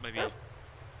know, maybe,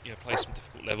 you know, play some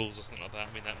difficult levels or something like that.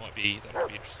 I mean, that might be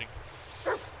interesting.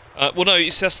 Well, no,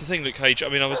 that's the thing, Luke Cage. I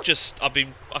mean, I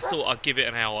thought I'd give it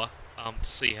an hour, to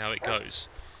see how it goes.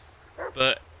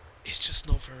 But it's just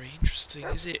not very interesting,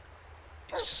 is it?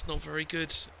 It's just not very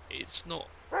good. It's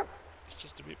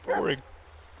just a bit boring.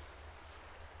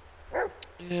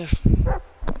 Yeah.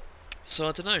 So,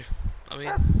 I don't know. I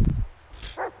mean,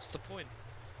 what's the point?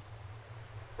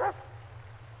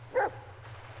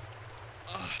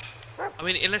 I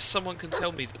mean, unless someone can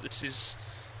tell me that this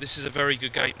is a very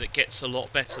good game that gets a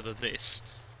lot better than this,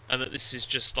 and that this is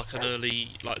just like an early,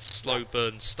 like, slow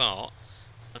burn start,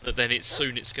 and that then it's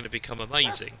going to become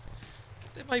amazing,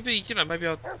 then maybe, you know, maybe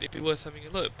it'd be worth having a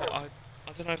look. But I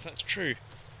don't know if that's true.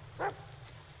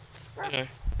 You know.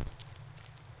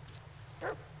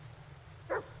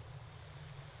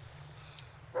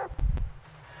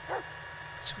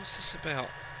 So what's this about?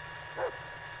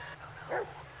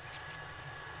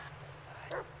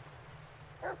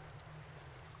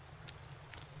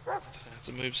 I don't know how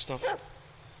to move stuff.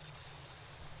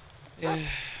 Yeah.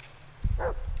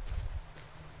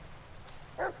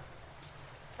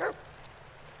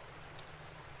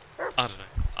 I don't know.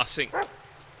 I think...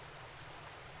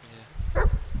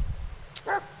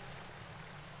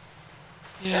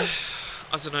 Yeah.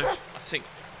 I don't know. I think...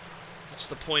 What's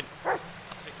the point? I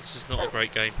think this is not a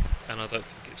great game, and I don't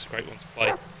think it's a great one to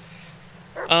play.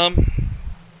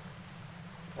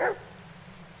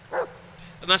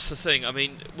 And that's the thing. I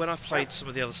mean, when I played some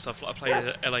of the other stuff, like I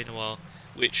played LA Noire,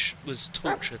 which was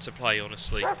torture to play,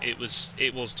 honestly. It was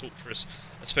torturous,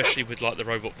 especially with like the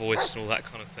robot voice and all that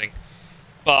kind of thing.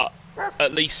 But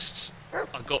at least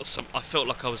I felt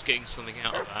like I was getting something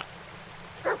out of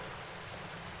that.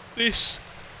 This,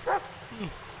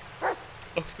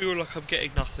 I feel like I'm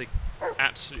getting nothing,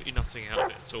 absolutely nothing out of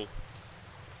it at all.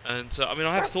 And I mean,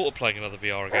 I have thought of playing another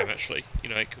VR game actually. You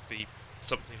know, it could be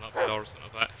something like VR or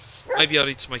something like that. Maybe I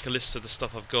need to make a list of the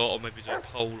stuff I've got, or maybe do a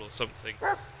poll or something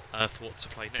for what to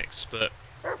play next. But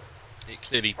it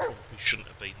clearly probably shouldn't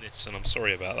have been this, and I'm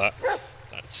sorry about that.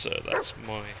 That's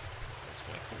my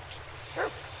fault.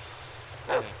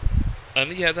 Yeah.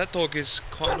 And yeah, that dog is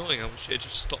quite annoying. I wish it had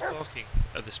just stopped barking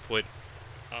at this point.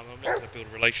 I'm not going to build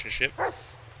a relationship,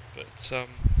 but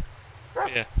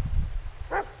yeah.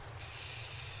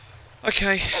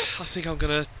 Okay, I think I'm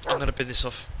gonna bin this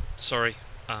off. Sorry,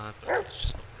 but it's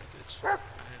just not very good,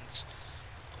 and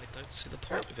I don't see the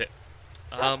point of it.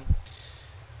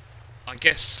 I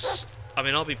guess, I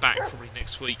mean, I'll be back probably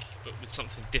next week, but with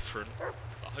something different.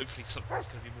 But hopefully something that's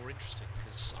going to be more interesting,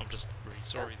 because I'm just really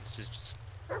sorry. This is just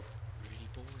really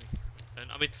boring.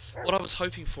 And I mean, what I was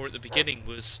hoping for at the beginning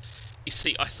was, you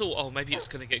see, I thought, oh, maybe it's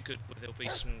going to get good, where there'll be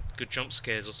some good jump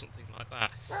scares or something like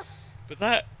that. But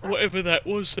that, whatever that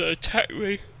was that attacked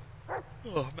me,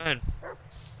 oh man,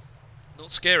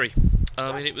 not scary.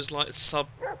 I mean, it was like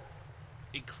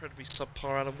incredibly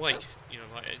subpar Alan Wake, you know,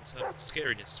 like in terms of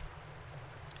scariness.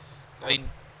 I mean,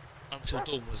 Until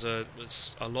Dawn was a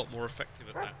lot more effective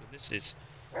at that than this is.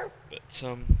 But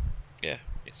yeah,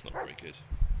 it's not very good.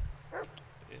 But,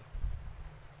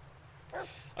 yeah.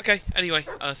 Okay, anyway,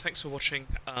 thanks for watching.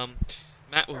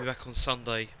 Matt will be back on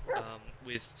Sunday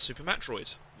with Super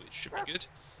Metroid, which should be good,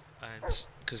 and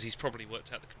because he's probably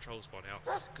worked out the controls by now,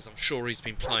 because I'm sure he's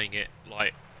been playing it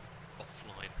like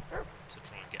offline to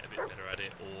try and get a bit better at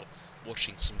it, or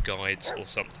watching some guides or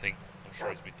something. I'm sure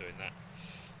he's been doing that.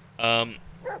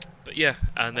 But yeah,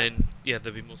 and then yeah,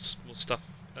 there'll be more stuff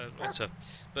later.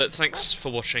 But thanks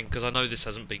for watching, because I know this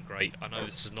hasn't been great. I know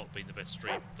this has not been the best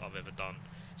stream I've ever done.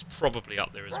 It's probably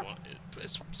up there as one.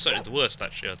 It's certainly the worst,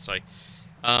 actually, I'd say.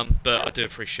 But I do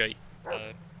appreciate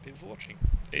people for watching.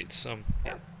 It's yeah,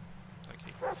 thank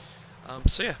you.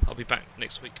 So yeah, I'll be back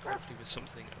next week, hopefully with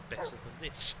something better than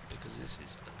this, because this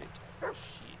is a bit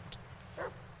shit.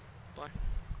 Bye.